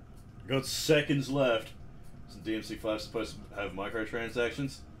 Got seconds left. Isn't DMC5 supposed to have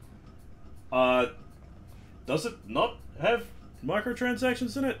microtransactions? Does it not have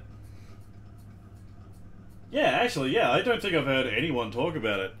microtransactions in it? Yeah, actually, yeah, I don't think I've heard anyone talk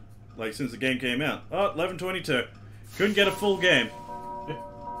about it, like, since the game came out. Oh, 11:22. Couldn't get a full game.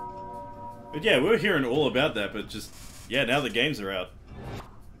 But yeah, we were hearing all about that, but just, yeah, now the games are out.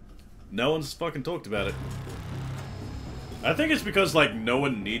 No one's fucking talked about it. I think it's because, like, no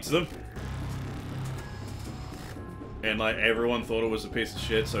one needs them. And, like, everyone thought it was a piece of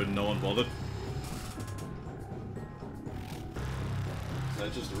shit, so no one bothered. Is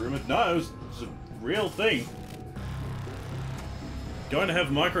that just a rumor? No, it's a real thing. Going to have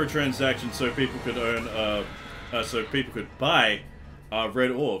microtransactions so people could earn, so people could buy,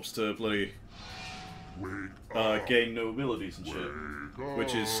 red orbs to bloody, gain no abilities and shit.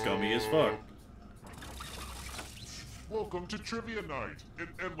 Which is scummy as fuck. Welcome to Trivia Night, an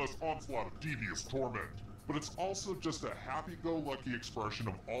endless onslaught of devious torment. But it's also just a happy-go-lucky expression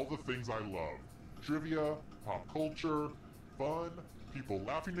of all the things I love. Trivia, pop culture, fun, people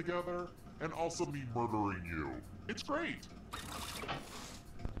laughing together, and also me murdering you. It's great!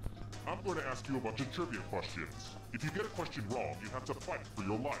 I'm going to ask you a bunch of trivia questions. If you get a question wrong, you have to fight for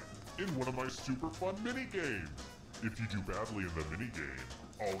your life in one of my super fun mini-games. If you do badly in the mini-game,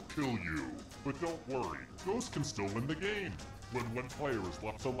 I'll kill you. But don't worry, ghosts can still win the game. When one player is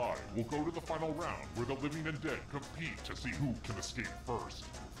left alive, we'll go to the final round where the living and dead compete to see who can escape first.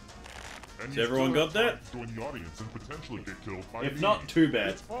 And Has everyone got that? Join the audience and potentially get killed by If me. not, too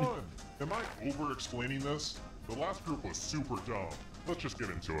bad. It's fun. Am I over-explaining this? The last group was super dumb. Let's just get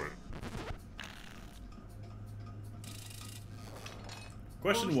into it.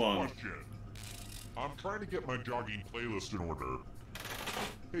 Question First 1. question. I'm trying to get my jogging playlist in order.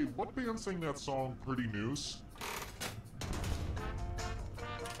 Hey, what band sang that song, Pretty News?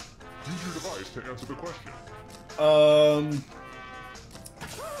 Use your device to answer the question.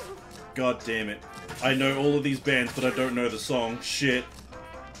 God damn it. I know all of these bands, but I don't know the song. Shit.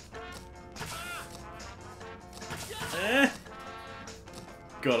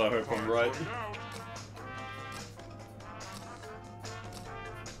 God, I hope I'm right.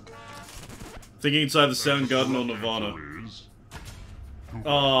 Thinking inside the Soundgarden or Nirvana.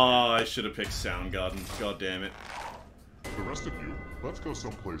 Oh, I should have picked Soundgarden. God damn it. The rest of you, let's go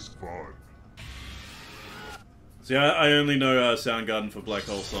someplace fun. See, I only know Soundgarden for Black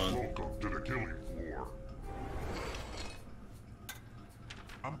Hole Sun. Welcome to the killing floor.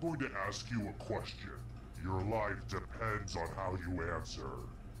 I'm going to ask you a question. Your life depends on how you answer.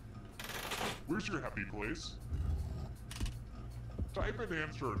 Where's your happy place? Type an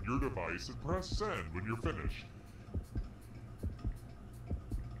answer on your device and press send when you're finished.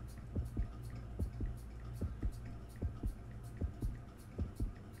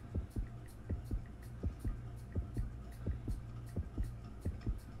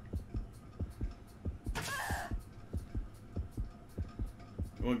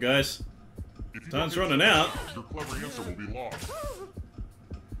 Come on, guys. If you Time's don't running answer, out. Your clever answer will be lost.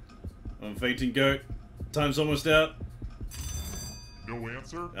 I'm fainting goat. Time's almost out. No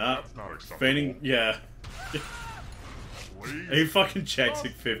answer? Ah, That's not acceptable. fainting, yeah. Please. He fucking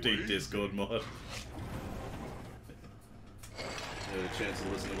Jackbox 15 Discord mod. Yeah, a chance to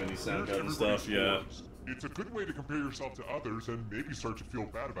listen to any Here's Soundgarden everybody's stuff, yeah. scores. It's a good way to compare yourself to others and maybe start to feel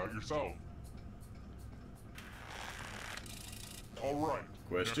bad about yourself. Alright.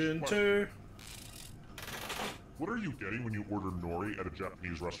 Question 2. What are you getting when you order nori at a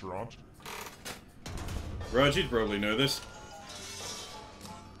Japanese restaurant? Raj, you'd probably know this.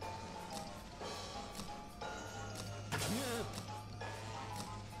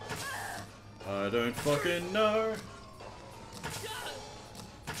 I don't fucking know.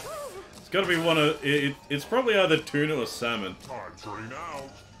 It's gotta be one of... It's probably either tuna or salmon. Time's running out.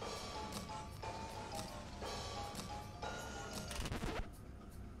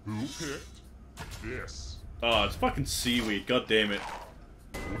 Who picked this? Oh, it's fucking seaweed. God damn it.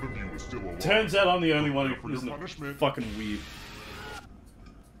 One of you is still alive. Turns out I'm the only one For who your isn't a punishment. fucking weeb.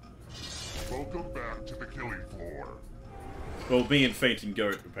 Welcome back to the killing floor. Well, me and fainting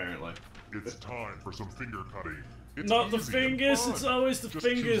goat, apparently. It's time for some finger cutting. It's Not the easy and fingers, fun. it's always the Just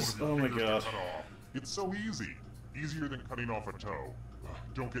choose fingers. one of Oh your my fingers to god. cut off. It's so easy. Easier than cutting off a toe.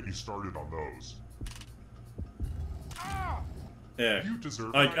 Don't get me started on those. Yeah. You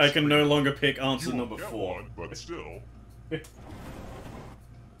deserve I can no longer pick answer you number won't get 4. one, but still.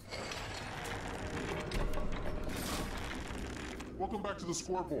 Welcome back to the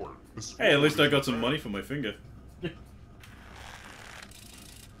scoreboard. Hey, at least I got some money for my finger.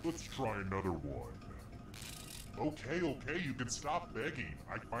 Let's try another one. Okay, you can stop begging.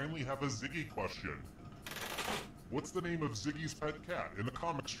 I finally have a Ziggy question. What's the name of Ziggy's pet cat in the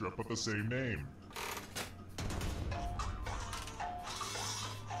comic strip of the same name?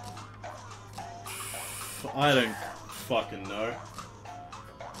 I don't fucking know.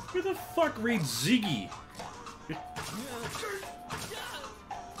 Who the fuck reads Ziggy?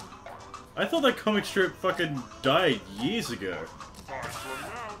 I thought that comic strip fucking died years ago. Time's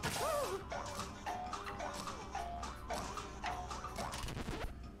running out.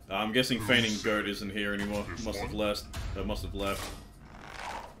 I'm guessing Feigning Goat isn't here anymore. This Must have one? left. Must have left.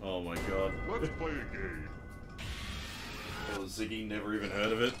 Oh my god. Let's play a game. Well, Ziggy, never even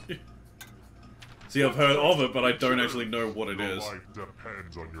heard of it. See, I've heard of it, but I don't actually know what it Your is. life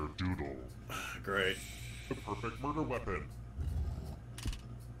depends on your doodle. Great. The perfect murder weapon.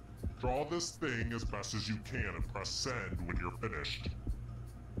 Draw this thing as best as you can and press send when you're finished.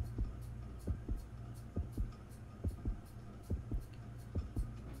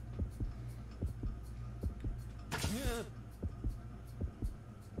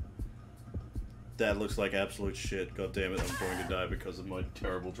 That looks like absolute shit. God damn it, I'm going to die because of my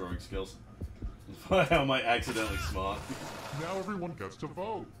terrible drawing skills. How am I accidentally smart? Now everyone gets to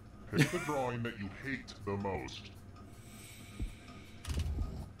vote. Pick the drawing that you hate the most.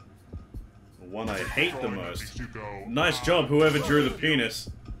 The one I hate the Drawing that most. makes you go, Nice "Ah, job, whoever drew the fuck you." penis.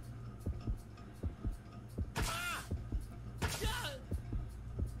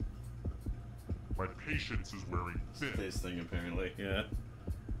 My patience is wearing thin. This thing, apparently, yeah.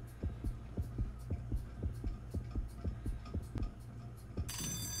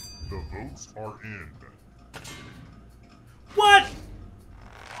 The votes are in. What?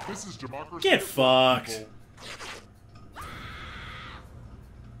 This is democracy. Get fucked. people.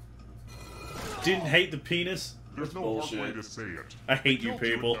 Didn't hate the penis? There's That's no bullshit. hard way to say it. I hate you Killed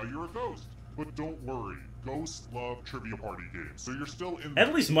you, people. and now you're a ghost. But don't worry, ghosts love trivia party games, so you're still in.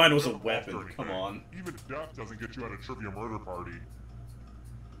 At least mine was a They're not weapon, after come anything. on. Even death doesn't get you out of trivia murder party.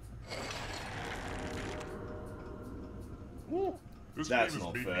 Woo! This That's game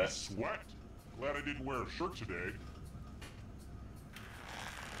not has made fair. me sweat. Glad I didn't wear a shirt today.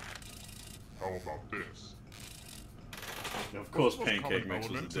 How about this? Of course, What's the most Pancake common Mix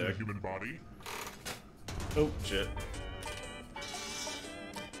was a element in the dick. human body? Oh, shit.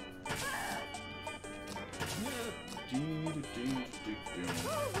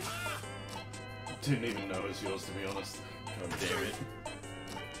 Didn't even know it was yours, to be honest. God damn it.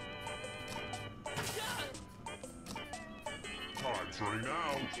 Time's running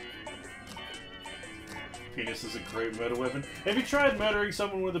out. Penis is a great murder weapon. Have you tried murdering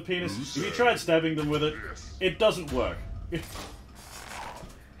someone with a penis? Who Have you said tried stabbing them with it? Yes. It doesn't work. It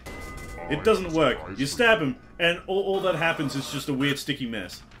I doesn't have work. surprise You for stab him, and all that happens is just a weird sticky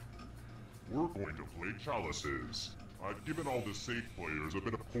mess. We're going to play chalices. I've given all the safe players a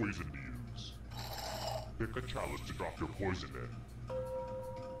bit of poison to use. Pick a chalice to drop your poison in.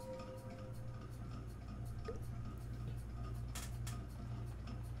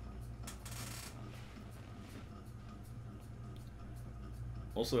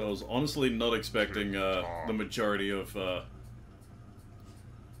 Also, I was honestly not expecting the majority of the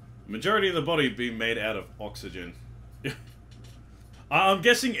body being made out of oxygen. I'm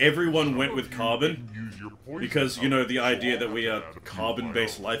guessing everyone went with carbon Use your poison because, you know, the powder, idea so that we I'll are add a few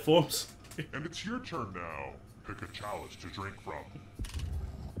carbon-based of my life forms. own. And it's your turn now. Pick a chalice to drink from.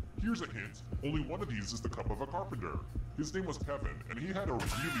 Here's a hint. Only one of these is the cup of a carpenter. His name was Kevin, and he had a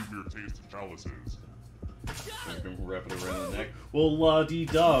really weird taste of chalices. I'm gonna wrap it around the neck. Well,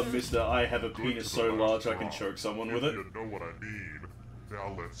 la-dee-da, mister, I have a Good penis to the so last large I can drop. choke someone If with it. You know what I mean.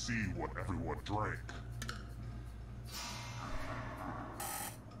 Now let's see what everyone drank.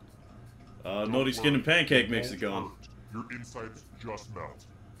 Naughty Skin and Pancake Mix are Won't gone. hurt. Your insides just melt.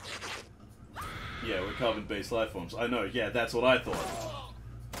 Yeah, we're carbon-based life forms. I know, yeah, that's what I thought.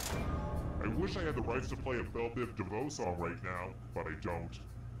 I wish I had the rights to play a Belle Biv DeVoe song right now, but I don't.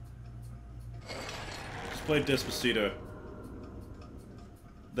 Just play Despacito.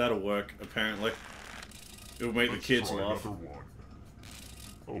 That'll work, apparently. It'll make Let's the kids try laugh. another one.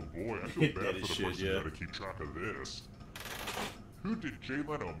 Oh boy, I feel That bad is for the shit, person yeah. who had to keep track of this. Who did Jay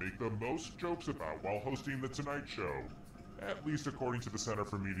Leno make the most jokes about while hosting The Tonight Show? At least according to the Center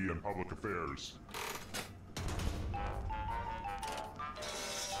for Media and Public Affairs.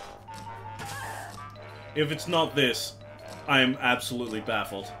 If it's not this, I am absolutely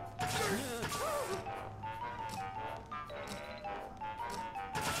baffled.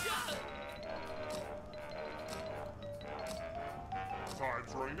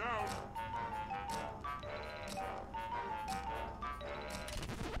 Time's running out.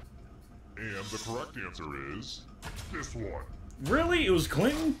 And the correct answer is this one. Really? It was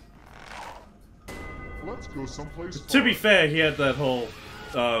Clinton? Let's go someplace To be fun. fair, he had that whole,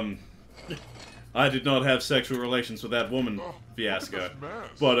 I did not have sexual relations with that woman fiasco. Look at this mess.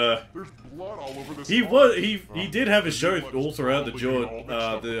 But, There's blood all over this he art. was, he did have a show Blood all is throughout the probably all mixed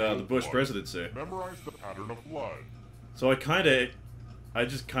up with the Bush blood. presidency. Memorize the pattern of blood. So I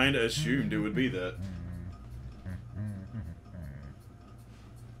just kinda assumed it would be that.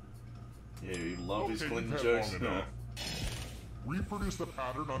 Yeah, you love his Okay, Clinton you've had jokes. long Huh. enough. Reproduce the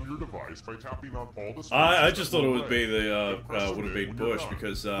pattern on your device by tapping on all the spaces I that just thought it were would be red. the Then press would have submit been when you're Bush done.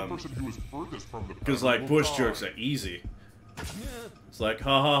 because The person who is furthest from the pattern like will Bush die. jokes are easy. It's like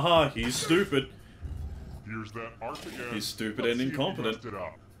ha ha ha, he's stupid. Here's that arc again. He's stupid Let's and see if you incompetent. messed it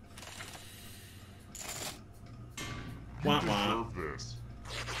up. You Wah, wah. deserve this.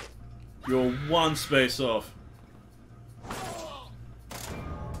 You're one space off.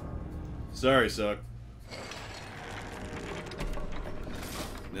 Sorry, Suck.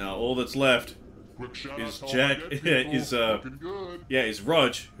 Now all that's left Quick shout is out to Jack. all the dead people. is Looking good. yeah, is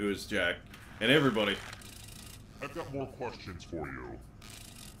Raj, who is Jack, and everybody. I've got more questions for you.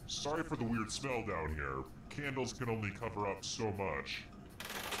 Sorry for the weird smell down here. Candles can only cover up so much.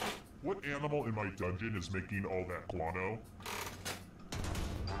 What animal in my dungeon is making all that guano?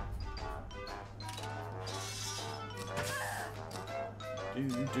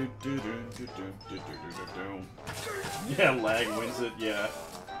 Yeah, lag wins it. Yeah,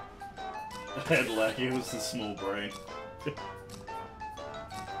 I had lag. It was the small brain.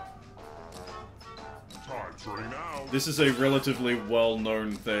 Time's running out. This is a relatively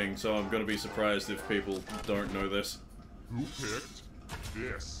well-known thing, so I'm gonna be surprised if people don't know this. Who picked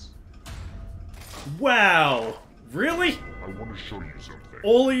this? Wow! Really? I want to show you something.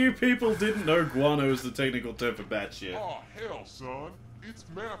 All of you people didn't know guano is the technical term for batshit. Oh, hell, son. It's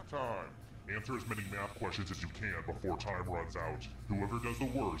math time. Answer as many math questions as you can before time runs out. Whoever does the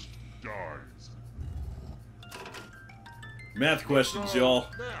worst dies. Math questions, y'all.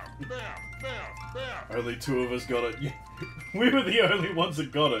 Math, math, math, math. Only two of us got it. Yeah, we were the only ones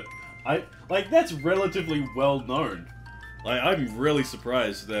that got it. That's relatively well known. I'm really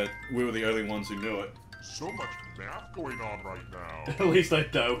surprised that we were the only ones who knew it. So much math going on right now. At least I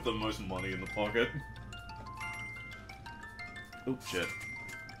die with the most money in the pocket. Oh shit.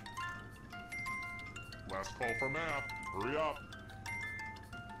 Last call for math. Hurry up.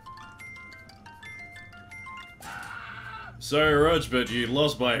 Sorry, Raj, but you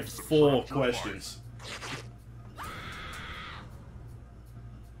lost by 4 questions.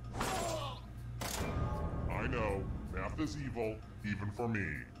 I know. Math is evil, even for me.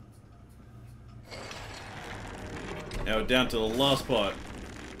 Now we're down to the last part.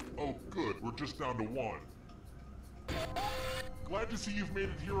 Oh, good. We're just down to 1. Glad to see you've made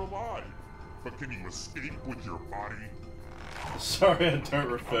it here alive. But can you escape with your body? Sorry, I don't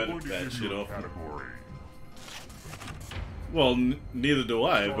refer I'm to going to that give shit you a often. category. Well, neither do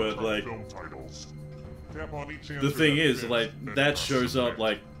I, Star but Trek like, film titles. Tap on each the answer thing that is, fits, like, then that press shows up,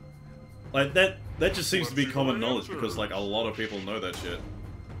 submit. that just seems to be Let's see common my knowledge because, answers. like, a lot of people know that shit.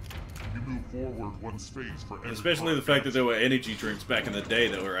 You move forward 1 space for every Especially the part fact that there were energy drinks back in the day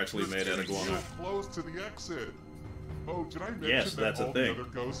that were actually This made out of game's guano. so close to the exit. Oh, did I mention Yes, that that's a all thing. the other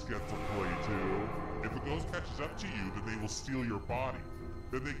ghosts get to play too? If a ghost catches up to you, then they will steal your body.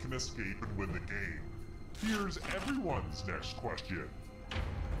 Then they can escape and win the game. Here's everyone's next question.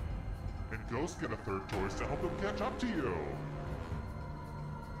 And ghosts get a third choice to help them catch up to you.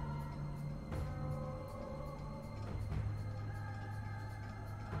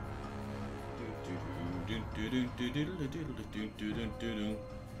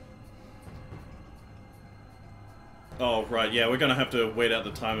 Oh, right, yeah, we're gonna have to wait out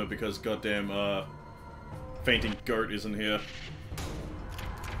the timer because goddamn, Fainting Goat isn't here.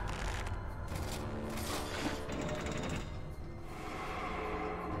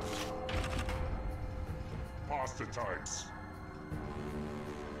 Pasta types.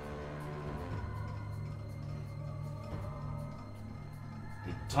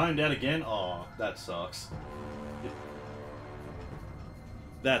 You timed out again? Aw, that sucks.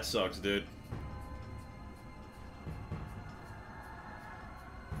 That sucks, dude.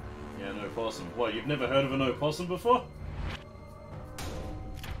 Yeah, no possum. What, you've never heard of an opossum before?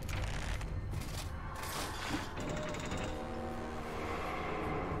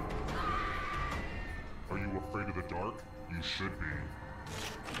 you should be.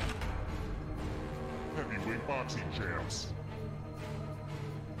 Heavyweight boxing champs.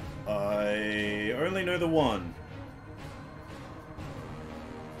 I only know the one.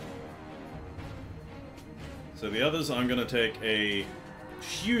 So the others I'm gonna take a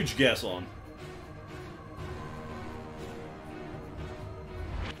huge guess on.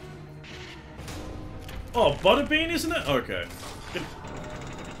 Oh, Butterbean, isn't it? Okay. It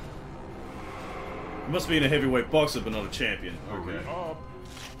must be in a heavyweight boxer, but not a champion. Okay. Hurry up.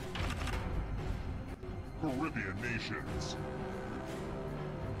 Caribbean nations.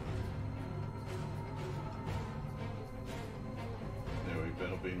 No,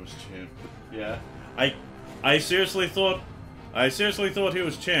 Butterbean was champ. Yeah. I seriously thought he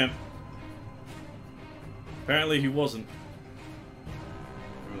was champ. Apparently he wasn't.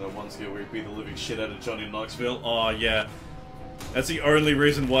 Remember that one skill where he beat the living shit out of Johnny Knoxville? Oh yeah. That's the only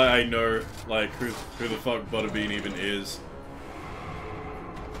reason why I know, like, who the fuck Butterbean even is.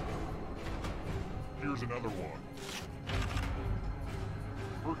 Here's another one.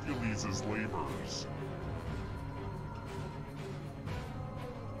 Hercules' labors.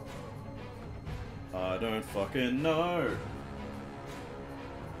 I don't fucking know.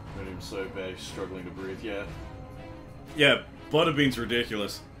 Made him so bad, he's struggling to breathe, yeah. Yeah, Butterbean's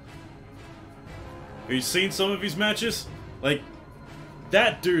ridiculous. Have you seen some of his matches? Like,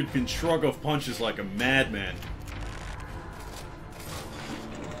 that dude can shrug off punches like a madman.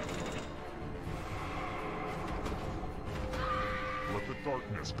 Let the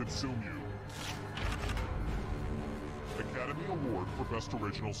darkness consume you. Academy Award for Best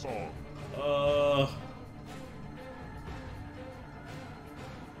Original Song. I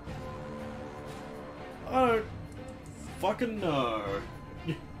don't fucking know.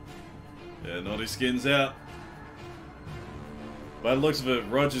 Yeah, Naughty Skin's out. By the looks of it,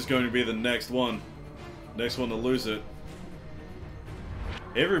 Roger's going to be the next one. Next one to lose it.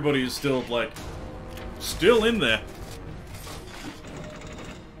 Everybody is still, like, still in there.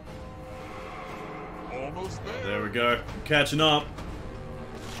 Almost there. There we go. I'm catching up.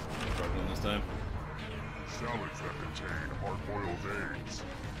 Struggling this time. Salads that contain hard-boiled eggs.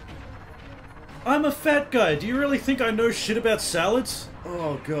 I'm a fat guy. Do you really think I know shit about salads?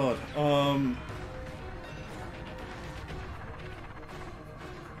 Oh god.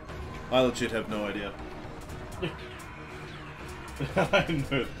 I legit have no idea. I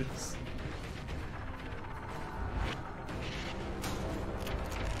know this.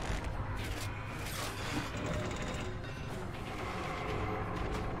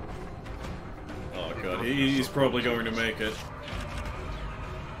 Oh god, he's probably going to make it.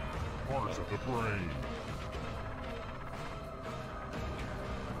 Parts of the brain.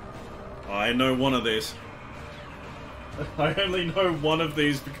 I know one of these. I only know one of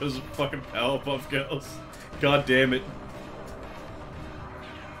these because of fucking Powerpuff Girls. God damn it.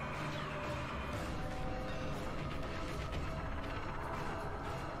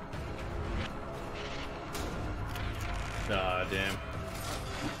 Ah, damn.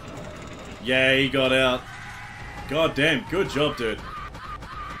 Yeah, he got out. God damn, good job, dude.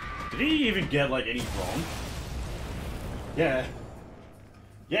 Did he even get, like, any wrong? Yeah.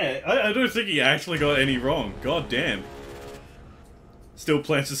 Yeah, I don't think he actually got any wrong. God damn. Still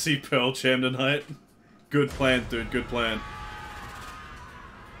plans to see Pearl Jam tonight. Good plan, dude. Good plan.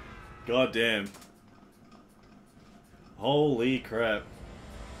 God damn. Holy crap.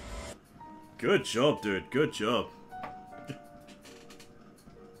 Good job, dude. Good job.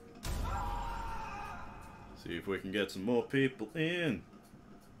 See if we can get some more people in.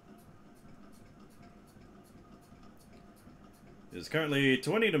 It's currently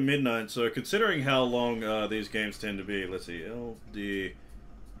 20 to midnight, so considering how long these games tend to be, let's see,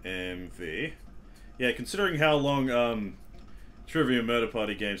 LDMV. Yeah, considering how long Trivia Murder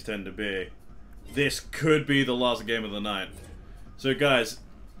Party games tend to be, this could be the last game of the night. So guys,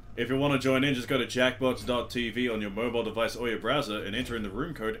 if you want to join in, just go to jackbox.tv on your mobile device or your browser and enter in the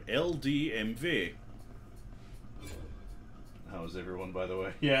room code LDMV. How is everyone, by the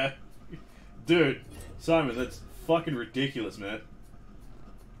way? Yeah. Dude, Simon, that's fucking ridiculous, man.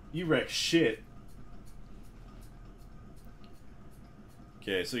 You wreck shit.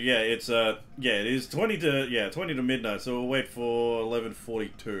 Okay, so yeah, it's yeah, it is 20 to midnight, so we'll wait for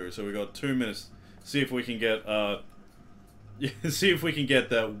 11:42. So we got 2 minutes. See if we can get see if we can get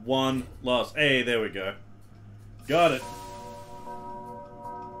that one last. Hey, there we go. Got it.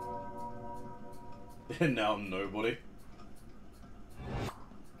 And now I'm nobody.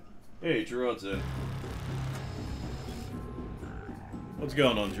 Hey, Gerard's in. What's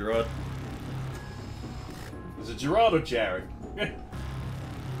going on, Gerard? Is it Gerard or Jared?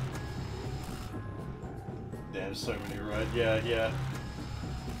 Damn, so many right. Yeah, yeah.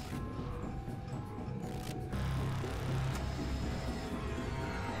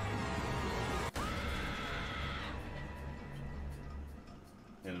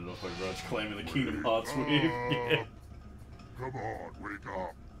 Ended off like Raj claiming the Kingdom Hearts wave. Yeah. Come on, wake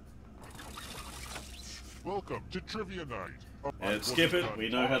up. Welcome to Trivia Night. And skip it, we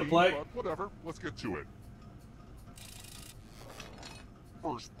know how to play. But whatever, let's get to it.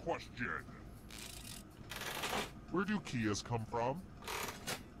 First question. Where do Kias come from?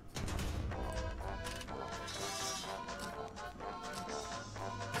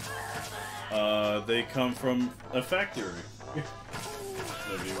 They come from a factory.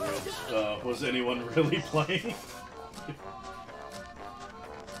 Was anyone really playing?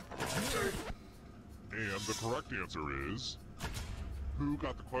 And the correct answer is... Who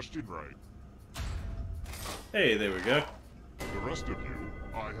got the question right? Hey, there we go. The rest of you,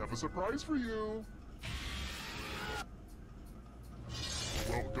 I have a surprise for you.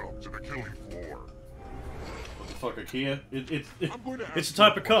 Welcome to the killing floor. What the fuck, a Kia? I'm going to ask It's a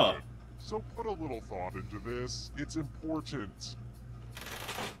type you of car. question, so put a little thought into this. It's important.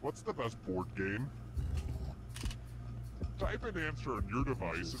 What's the best board game? Type an answer on your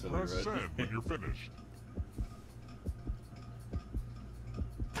device and press Right. send when you're finished.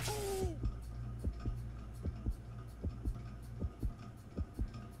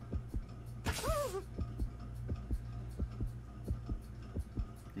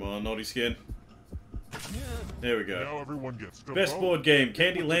 Come on, naughty skin. There we go. Now everyone gets to Best vote. board game, Look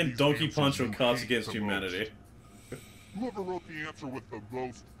at Candyland, these Donkey answers Punch, or you Cards hate Against the Humanity. most. Whoever wrote the answer with the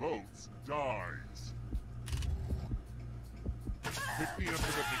most votes dies. Pick the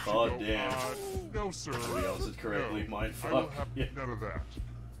answer that makes Oh, you go, damn. No, sir. Nobody else did correctly. No, Mind I will fuck. have Yeah. none of that.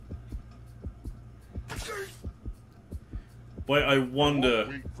 Boy, I Won't wonder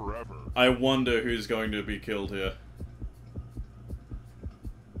wait forever. who's going to be killed here.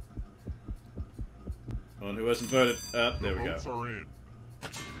 Come on, who hasn't voted? There The we votes go. are in.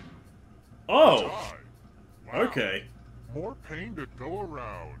 Oh! Die. Wow. Okay. More pain to go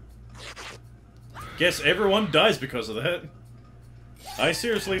around. Guess everyone dies because of that. I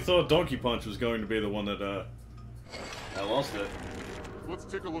seriously thought Donkey Punch was going to be the one that, I lost it. Let's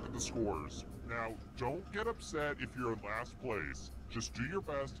take a look at the scores. Now, don't get upset if you're in last place. Just do your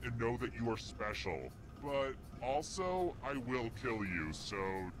best and know that you are special. But also, I will kill you, so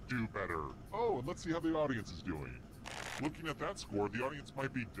do better. Oh, and let's see how the audience is doing. Looking at that score, the audience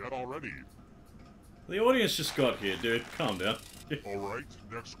might be dead already. The audience just got here, dude. Calm down. Alright,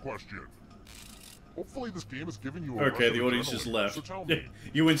 next question. Hopefully this game has given you a Okay, rush the of audience just adrenaline. left. So tell me,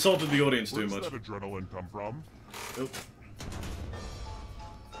 You insulted the audience where too does much. that adrenaline come from? Oh.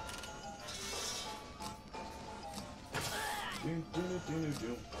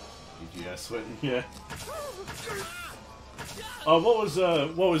 DGS sweating, yeah.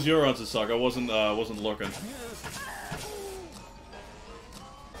 What was your answer, Sock? I wasn't looking.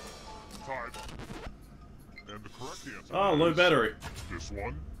 Time. And the correct answer Oh, low is battery. this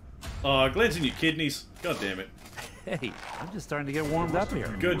one. Glancing your kidneys. God damn it. Hey, I'm just starting to get warmed up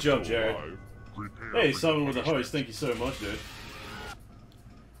here. Good job, Still Jared. alive. Prepare Hey, for someone with a punishment. host. Thank you so much, dude.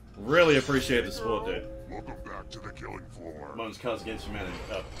 Really appreciate the support, dude. Welcome back to the killing floor. Moans Cards Against Humanity.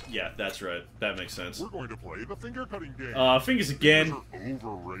 Yeah, that's right. That makes sense. We're going to play the finger cutting game. Fingers again. Fingers are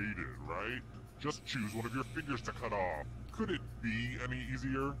overrated, right? Just choose one of your fingers to cut off. Could it be any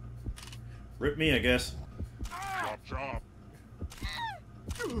easier? Rip me, I guess. Chop chop.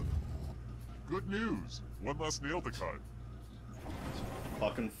 Good news. One less nail to cut.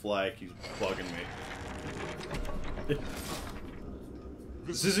 Fucking flag. He's bugging me.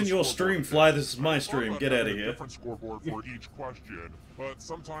 This isn't the your scoreboard stream, game. Fly. This is my I stream. thought Get about out of having a here. Different scoreboard for each question, but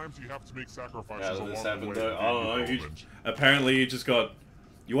sometimes you have to make sacrifices How along did this the happen, way. though? to I don't know. gain You, development. apparently, you just got...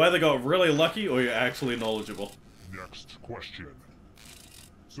 You either got really lucky, or you're actually knowledgeable. Next question.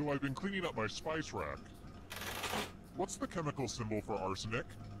 So I've been cleaning up my spice rack. What's the chemical symbol for arsenic?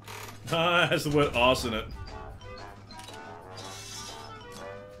 It has the word arse in it.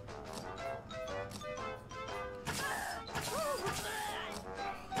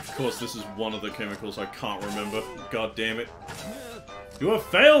 Of course, this is one of the chemicals I can't remember. God damn it. You have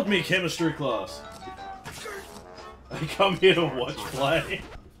failed me, chemistry class! I come here to watch play.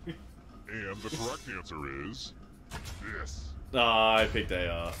 And the correct answer is this. Ah, I picked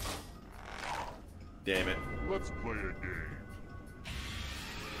AR. Damn it. Let's play a game.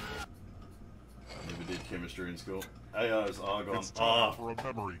 Never did chemistry in school. AR is argon. It's time Ah, for a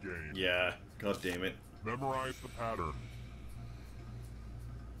memory game. yeah. God damn it. Memorize the pattern.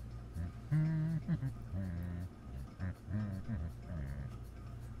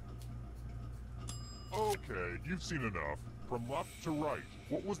 Okay, you've seen enough. From left to right,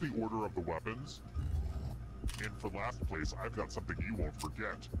 what was the order of the weapons? And for last place, I've got something you won't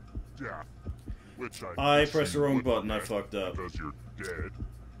forget. Death. Which I guess pressed the you wrong would button, I forget fucked up. Because you're dead.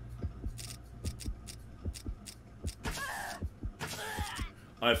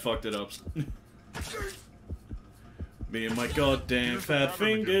 I fucked it up. Me and my goddamn Here's the fat pattern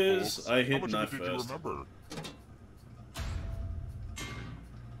again, fingers. folks. I How hit much knife of it did first. you remember?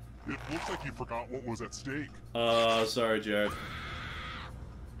 It looks like you forgot what was at stake. Sorry, Jared.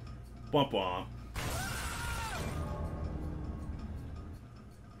 Bump on.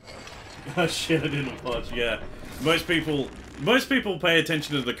 Oh shit, I didn't watch, yeah. Most people pay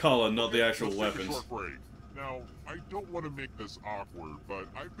attention to the color, not the actual Let's weapons. take a short break. Now, I don't want to make this awkward, but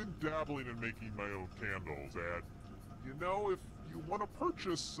I've been dabbling in making my own candles, and, you know, if you want to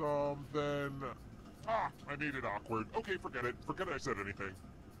purchase some, then... Ah, I made it awkward. Okay, forget it. Forget I said anything.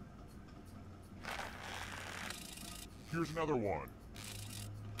 Here's another one.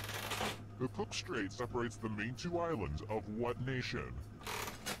 The Cook Strait separates the main two islands of what nation?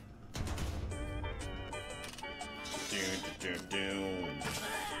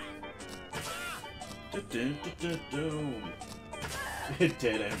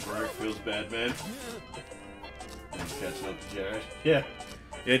 Dead Emperor feels bad, man. I'm catching up to Jared. Yeah.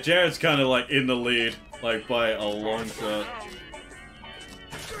 Yeah, Jared's kind of like in the lead, like by a long shot.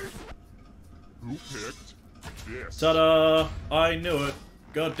 Who picked this? Ta-da! I knew it.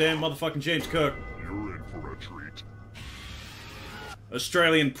 Goddamn motherfucking James Cook. You're in for a treat.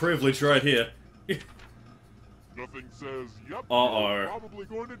 Australian privilege right here. Nothing says, yep, Uh-oh. you're probably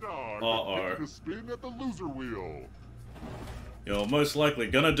going to die. Uh-oh. Taking a spin at the loser wheel. You're most likely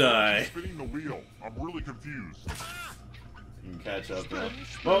gonna die. Spinning the wheel. I'm really confused. You can catch up now.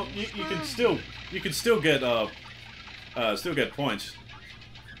 Well, you can still get points.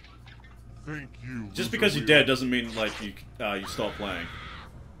 Thank you. Just loser because you're wheel. dead doesn't mean like you stop playing.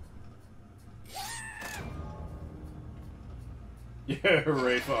 Yeah,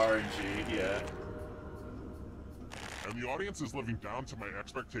 hooray for RNG, yeah. And the audience is living down to my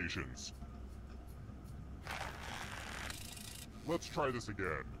expectations. Let's try this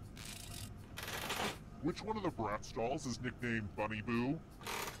again. Which one of the Bratz dolls is nicknamed Bunny Boo?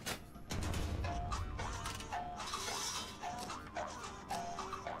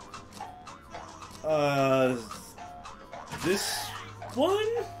 This one,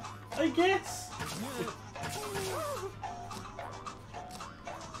 I guess?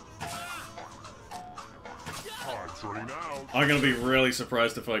 Time's running out. I'm gonna be really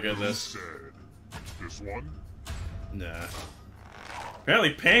surprised if I get Who this. said? This one? Nah.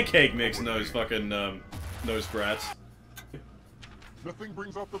 Apparently Pancake Mix knows fucking, knows brats. Nothing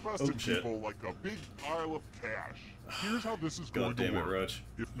brings out the best Oh, in shit. people like a big pile of cash. Here's how this is going God to damn it, work. Roach.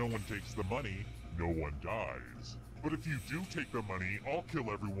 If no one takes the money, no one dies. But if you do take the money, I'll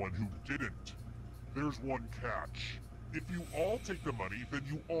kill everyone who didn't. There's one catch. If you all take the money, then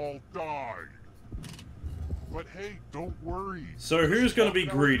you all die. But hey, don't worry. So who's Just gonna walk be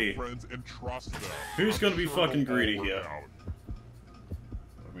down with your greedy? Friends and trust them. Who's I'm gonna be sure fucking it'll all greedy work here? out.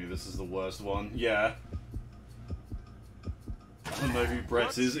 I mean, this is the worst one. Yeah. I don't know who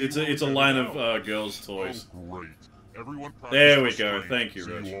Brett's is. It's a line of girls' toys. Oh, great. Everyone There we practice go. restraint Thank you,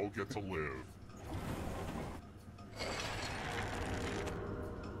 so Rich. you all get to live.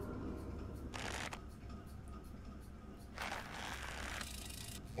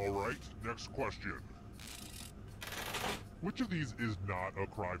 Alright, next question. Which of these is not a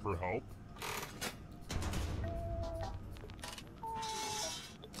cry for help?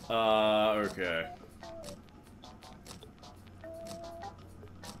 Okay.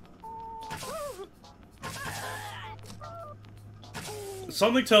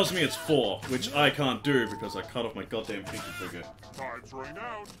 Something tells me it's 4, which I can't do because I cut off my goddamn pinky finger. Time's running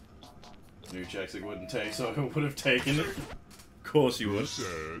out. New checks it wouldn't take, so I would have taken it. Of course you Who would.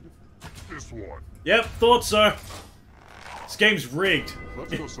 said this one? Yep, thought so. This game's rigged.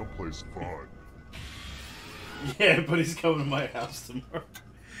 Let's go someplace fun. Yeah, but he's coming to my house tomorrow.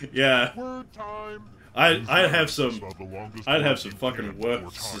 Yeah, Word time. I'd have some The longest I'd have word some you fucking can words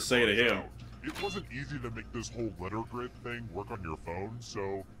before to time say to runs him. out. It wasn't easy to make this whole letter grid thing work on your phone,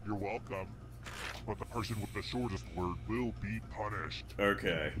 so you're welcome. But the person with the shortest word will be punished.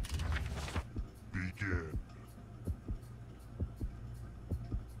 Okay. Begin.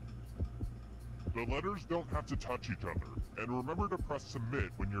 The letters don't have to touch each other, and remember to press submit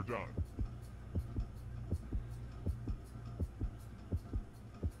when you're done.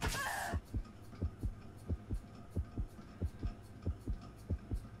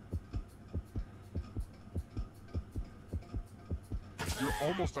 You're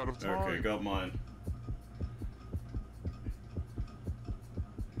almost out of time. Okay, got mine.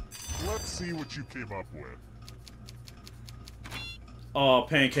 see what you came up with. Oh,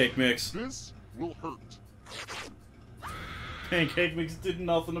 pancake mix. This will hurt. Pancake mix did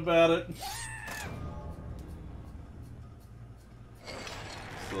nothing about it.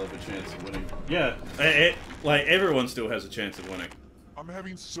 Still have a chance of winning. Yeah, like everyone still has a chance of winning. I'm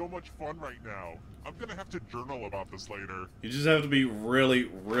having so much fun right now. I'm gonna have to journal about this later. You just have to be really,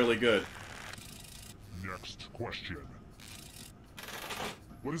 really good. Next question.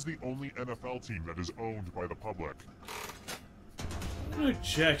 What is the only NFL team that is owned by the public? I don't know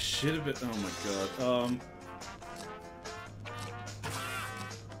jack shit a bit. Oh my god.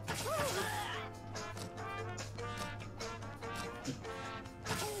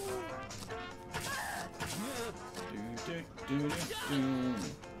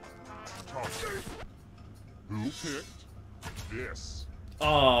 Top. Who picked this?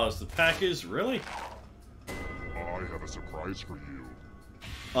 Oh, it's the Packers? Really? I have a surprise for you.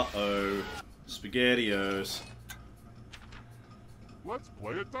 Uh-oh. SpaghettiOs. Let's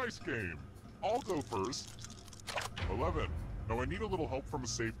play a dice game. I'll go first. 11. Now I need a little help from a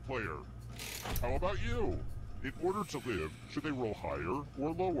safe player. How about you? In order to live, should they roll higher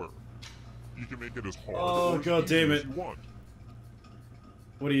or lower? You can make it as hard Oh, or as God easy damn as it. you want.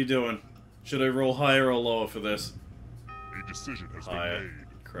 What are you doing? Should I roll higher or lower for this? A decision has Higher. been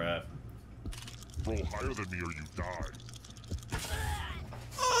made. Crap. Roll higher than me or you die.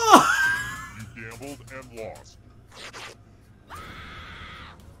 You gambled and lost.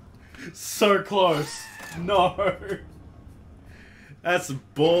 So close. No. That's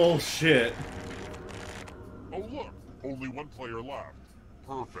bullshit. Oh look, only one player left.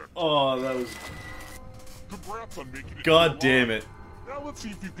 Perfect. Oh, that was... Congrats on making it. God to the damn line. it. Now let's see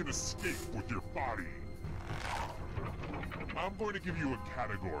if you can escape with your body. I'm going to give you a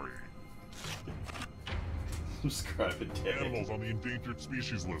category. Subscribe and damn it. Animals on the endangered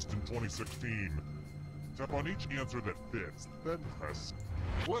species list in 2016. Tap on each answer that fits, then press.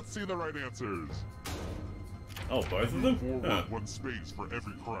 Let's see the right answers. Oh, both of them? Forward Huh. one space for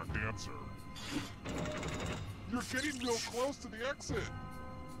every correct answer. You're getting real close to the exit.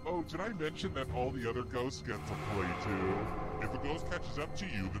 Oh, did I mention that all the other ghosts get to play too? If a ghost catches up to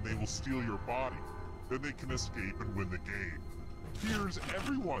you, then they will steal your body. Then they can escape and win the game. Here's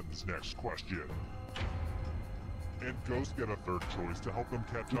everyone's next question. And ghosts get a third choice to help them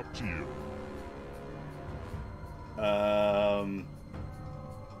catch up to you.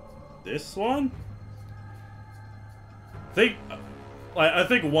 This one? I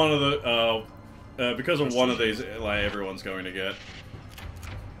think one of the, because of one of these, like, everyone's going to get.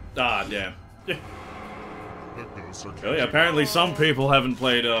 Ah, damn. The ghosts are Oh, yeah, apparently some people haven't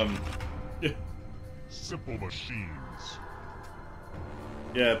played, Simple Machines.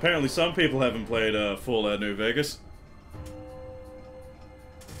 yeah, apparently some people haven't played, Fallout New Vegas.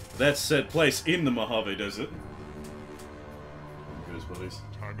 That's set place in the Mojave Desert. Goose buddies.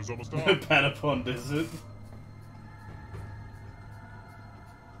 Time is almost up. Panapon Desert.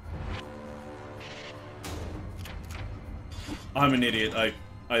 I'm an idiot. I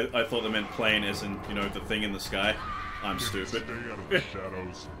thought they meant plane as in, you know, the thing in the sky. I'm stupid. Stay out of the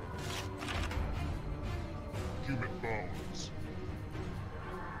shadows. Human bones.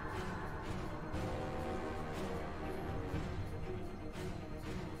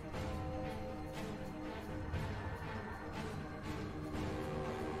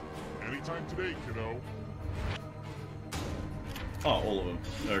 Anytime today, kiddo. Oh, all of them.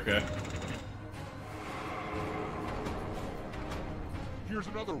 Okay. Here's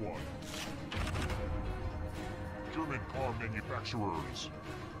another one. German car manufacturers.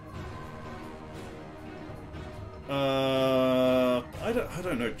 I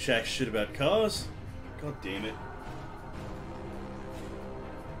don't know jack shit about cars. God damn it.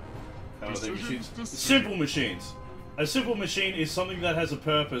 How are they machines? Simple machines. A simple machine is something that has a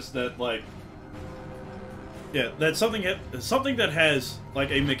purpose that, like... Yeah, that's something that has,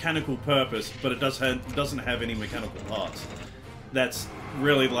 like, a mechanical purpose, but it doesn't have any mechanical parts. That's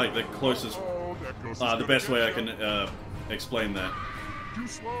really, like, the closest... Oh, that goes the best way I can explain that. Too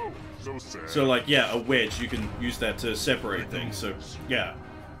slow. So sad. So, like, yeah, a wedge, you can use that to separate things. So, yeah,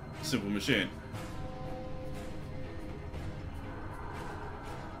 simple machine.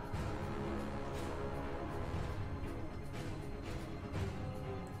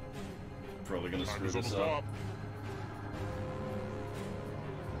 Probably gonna Time screw is this almost up. up.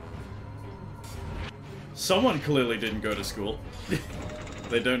 Someone clearly didn't go to school.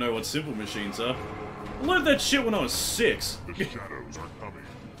 They don't know what simple machines are. I learned that shit when I was 6. The shadows are coming.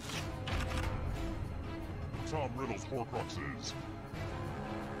 Tom Riddle's Horcruxes.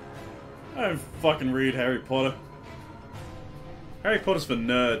 I don't fucking read Harry Potter. Harry Potter's for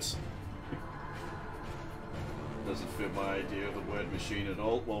nerds. doesn't fit my idea of the word machine at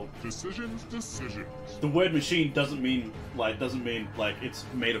all. Well, Decisions. the word machine doesn't mean like it's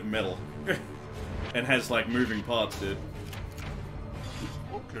made of metal and has like moving parts, dude.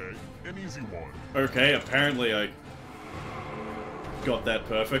 Okay, an easy one. Okay, apparently I got that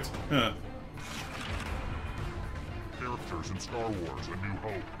perfect. Huh. Characters in Star Wars: A New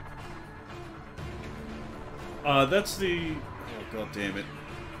Hope. That's the... Oh, god damn it.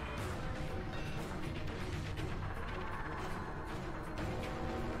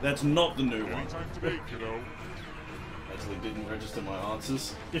 That's not the new one. Anytime today, kiddo. Actually didn't register my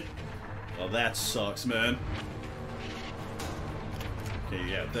answers. Oh, that sucks, man. Okay,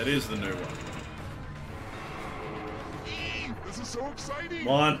 yeah, that is the new one. This is so exciting! Come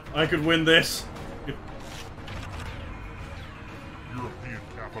on, I could win this. European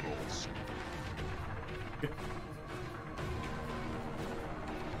capitals.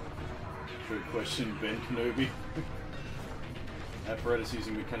 Good question, Ben Kenobi. Apparatus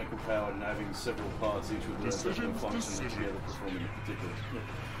using mechanical power and having several parts, each with their different function and together performing a particular.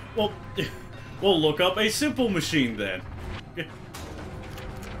 Well, we'll look up a simple machine then.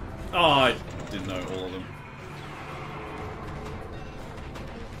 Oh, I didn't know all of them.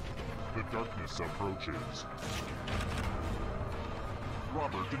 The darkness approaches.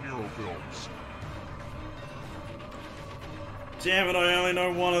 Robert De Niro films. Damn it, I only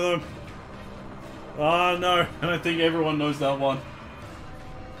know one of them. Oh no, and I think everyone knows that one.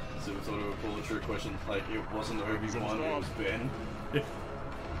 So we thought it would pull the true question, like it wasn't Obi-Wan, it was Ben.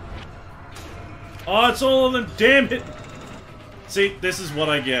 Oh, it's all of them, damn it! See, this is what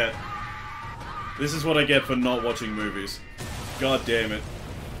I get. This is what I get for not watching movies. God damn it.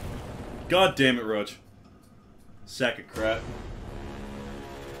 God damn it, Roach. Sack of crap.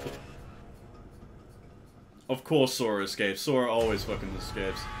 Of course Sora escapes. Sora always fucking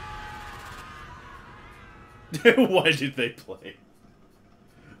escapes. Why did they play?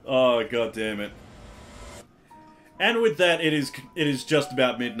 Oh, god damn it. And with that, it is just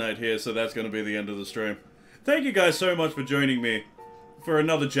about midnight here, so that's going to be the end of the stream. Thank you guys so much for joining me for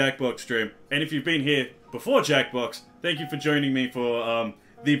another Jackbox stream. And if you've been here before Jackbox, thank you for joining me for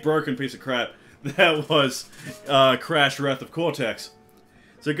the broken piece of crap that was Crash Wrath of Cortex.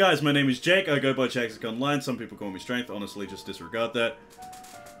 So guys, my name is Jake, I go by Jackbox Online, some people call me Strength, honestly just disregard that.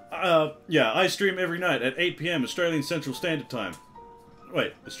 Yeah, I stream every night at 8 PM Australian Central Standard Time.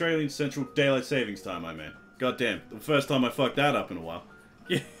 Wait, Australian Central Daylight Savings Time, I mean. God damn, the first time I fucked that up in a while.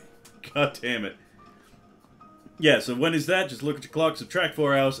 Yeah, god damn it. Yeah, so when is that? Just look at your clock, subtract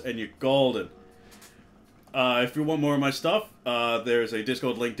 4 hours, and you're golden. If you want more of my stuff, there is a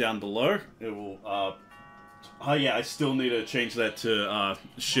Discord link down below. It will, oh yeah, I still need to change that to,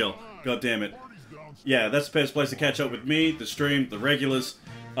 Shill. God damn it. Yeah, that's the best place to catch up with me, the stream, the regulars.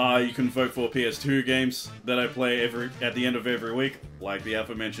 You can vote for PS2 games that I play at the end of every week, like the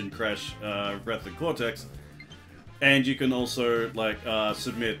aforementioned Crash, Wrath of Cortex. And you can also, like,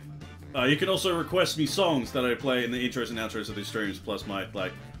 submit... you can also request me songs that I play in the intros and outros of these streams, plus my,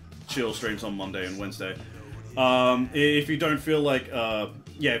 like, chill streams on Monday and Wednesday. If you don't feel like,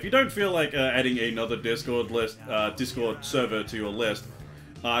 yeah, if you don't feel like adding another Discord Discord server to your list,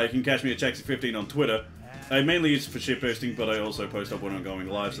 you can catch me at Jackbox15 on Twitter. I mainly use it for shitposting, but I also post up when I'm going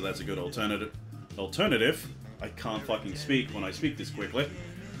live, so that's a good alternative. I can't fucking speak when I speak this quickly.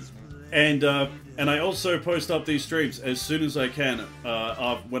 And I also post up these streams as soon as I can,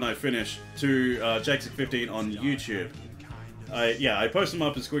 when I finish, to Jackbox15 on YouTube. Yeah, I post them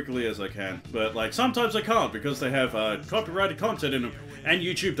up as quickly as I can, but like sometimes I can't because they have copyrighted content in them, and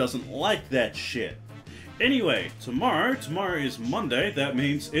YouTube doesn't like that shit. Anyway, tomorrow is Monday, that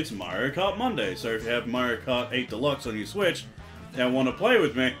means it's Mario Kart Monday, so if you have Mario Kart 8 Deluxe on your Switch and want to play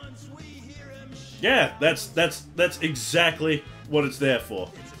with me, yeah, that's exactly what it's there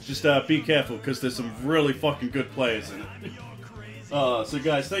for. Just be careful, because there's some really fucking good players in it. So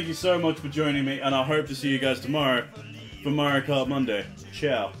guys, thank you so much for joining me, and I hope to see you guys tomorrow for Mario Kart Monday.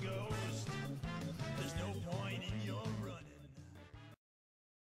 Ciao.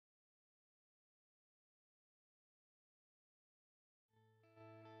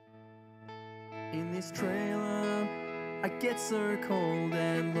 In this trailer, I get so cold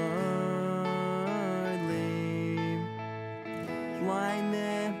and lonely. Lying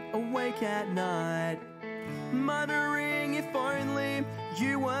there, awake at night, muttering if only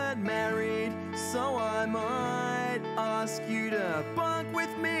you weren't married. So I might ask you to bunk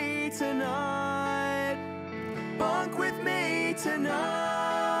with me tonight. Bunk with me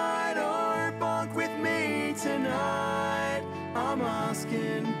tonight. Oh, bunk with me tonight. I'm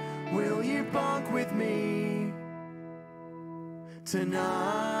asking, will you bunk with me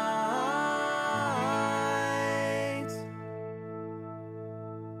tonight?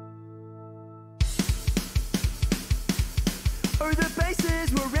 Oh, the bases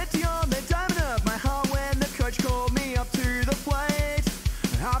were empty on the diamond of my heart when the coach called me up to the plate.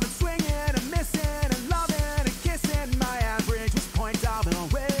 I've been swinging and missing and loving and kissing. My average was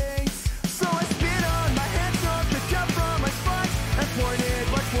 .008. So I spit on my hands off the cup from my spikes and pointed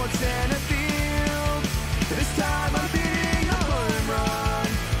like towards center field. This time I'm hitting a home run.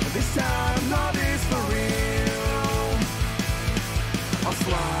 This time love is for real. I'll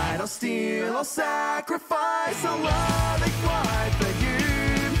slide, I'll steal, I'll sacrifice. I'll love and fight for you.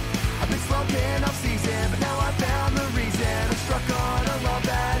 I've been slumpen off season, but now I found the reason. I'm struck on a love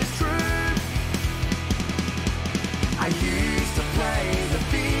that is true. I used to play the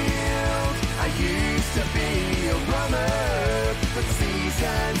field. I used to be a runner. But the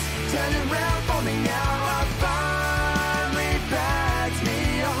season's turning round for me now. I finally bagged me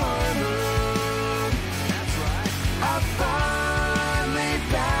a home run. That's right. I finally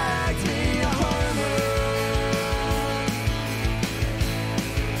bagged me a home run.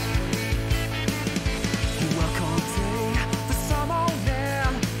 You work all day for some old man.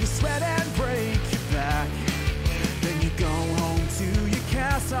 You sweat and break your back. Then you go home to your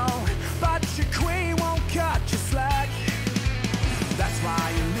castle, but your queen won't cut you slack. That's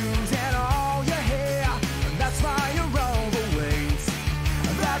why you're losing all your hair, and that's why you're overweight.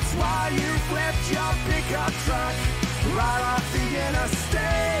 And that's why you flipped your pickup truck right off the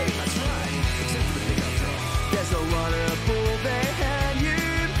interstate. That's right, except for the pickup truck. There's a water pool behind you.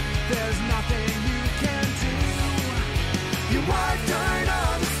 There's nothing you can do. Your wife don't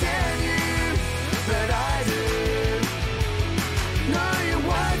understand you, but I do. No, your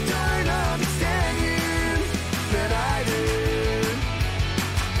wife don't understand you, but I do.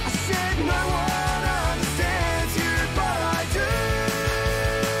 I said no one understands you, but I do.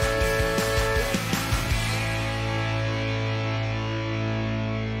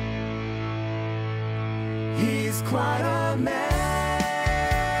 He's quite a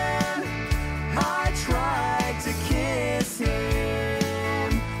man. I tried to kiss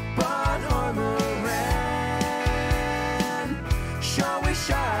him, but Homer ran. Sure wish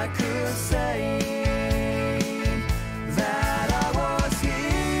I could say that I was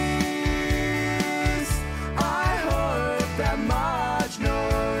his. I hope that Marge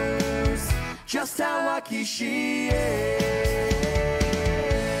knows just how lucky she is.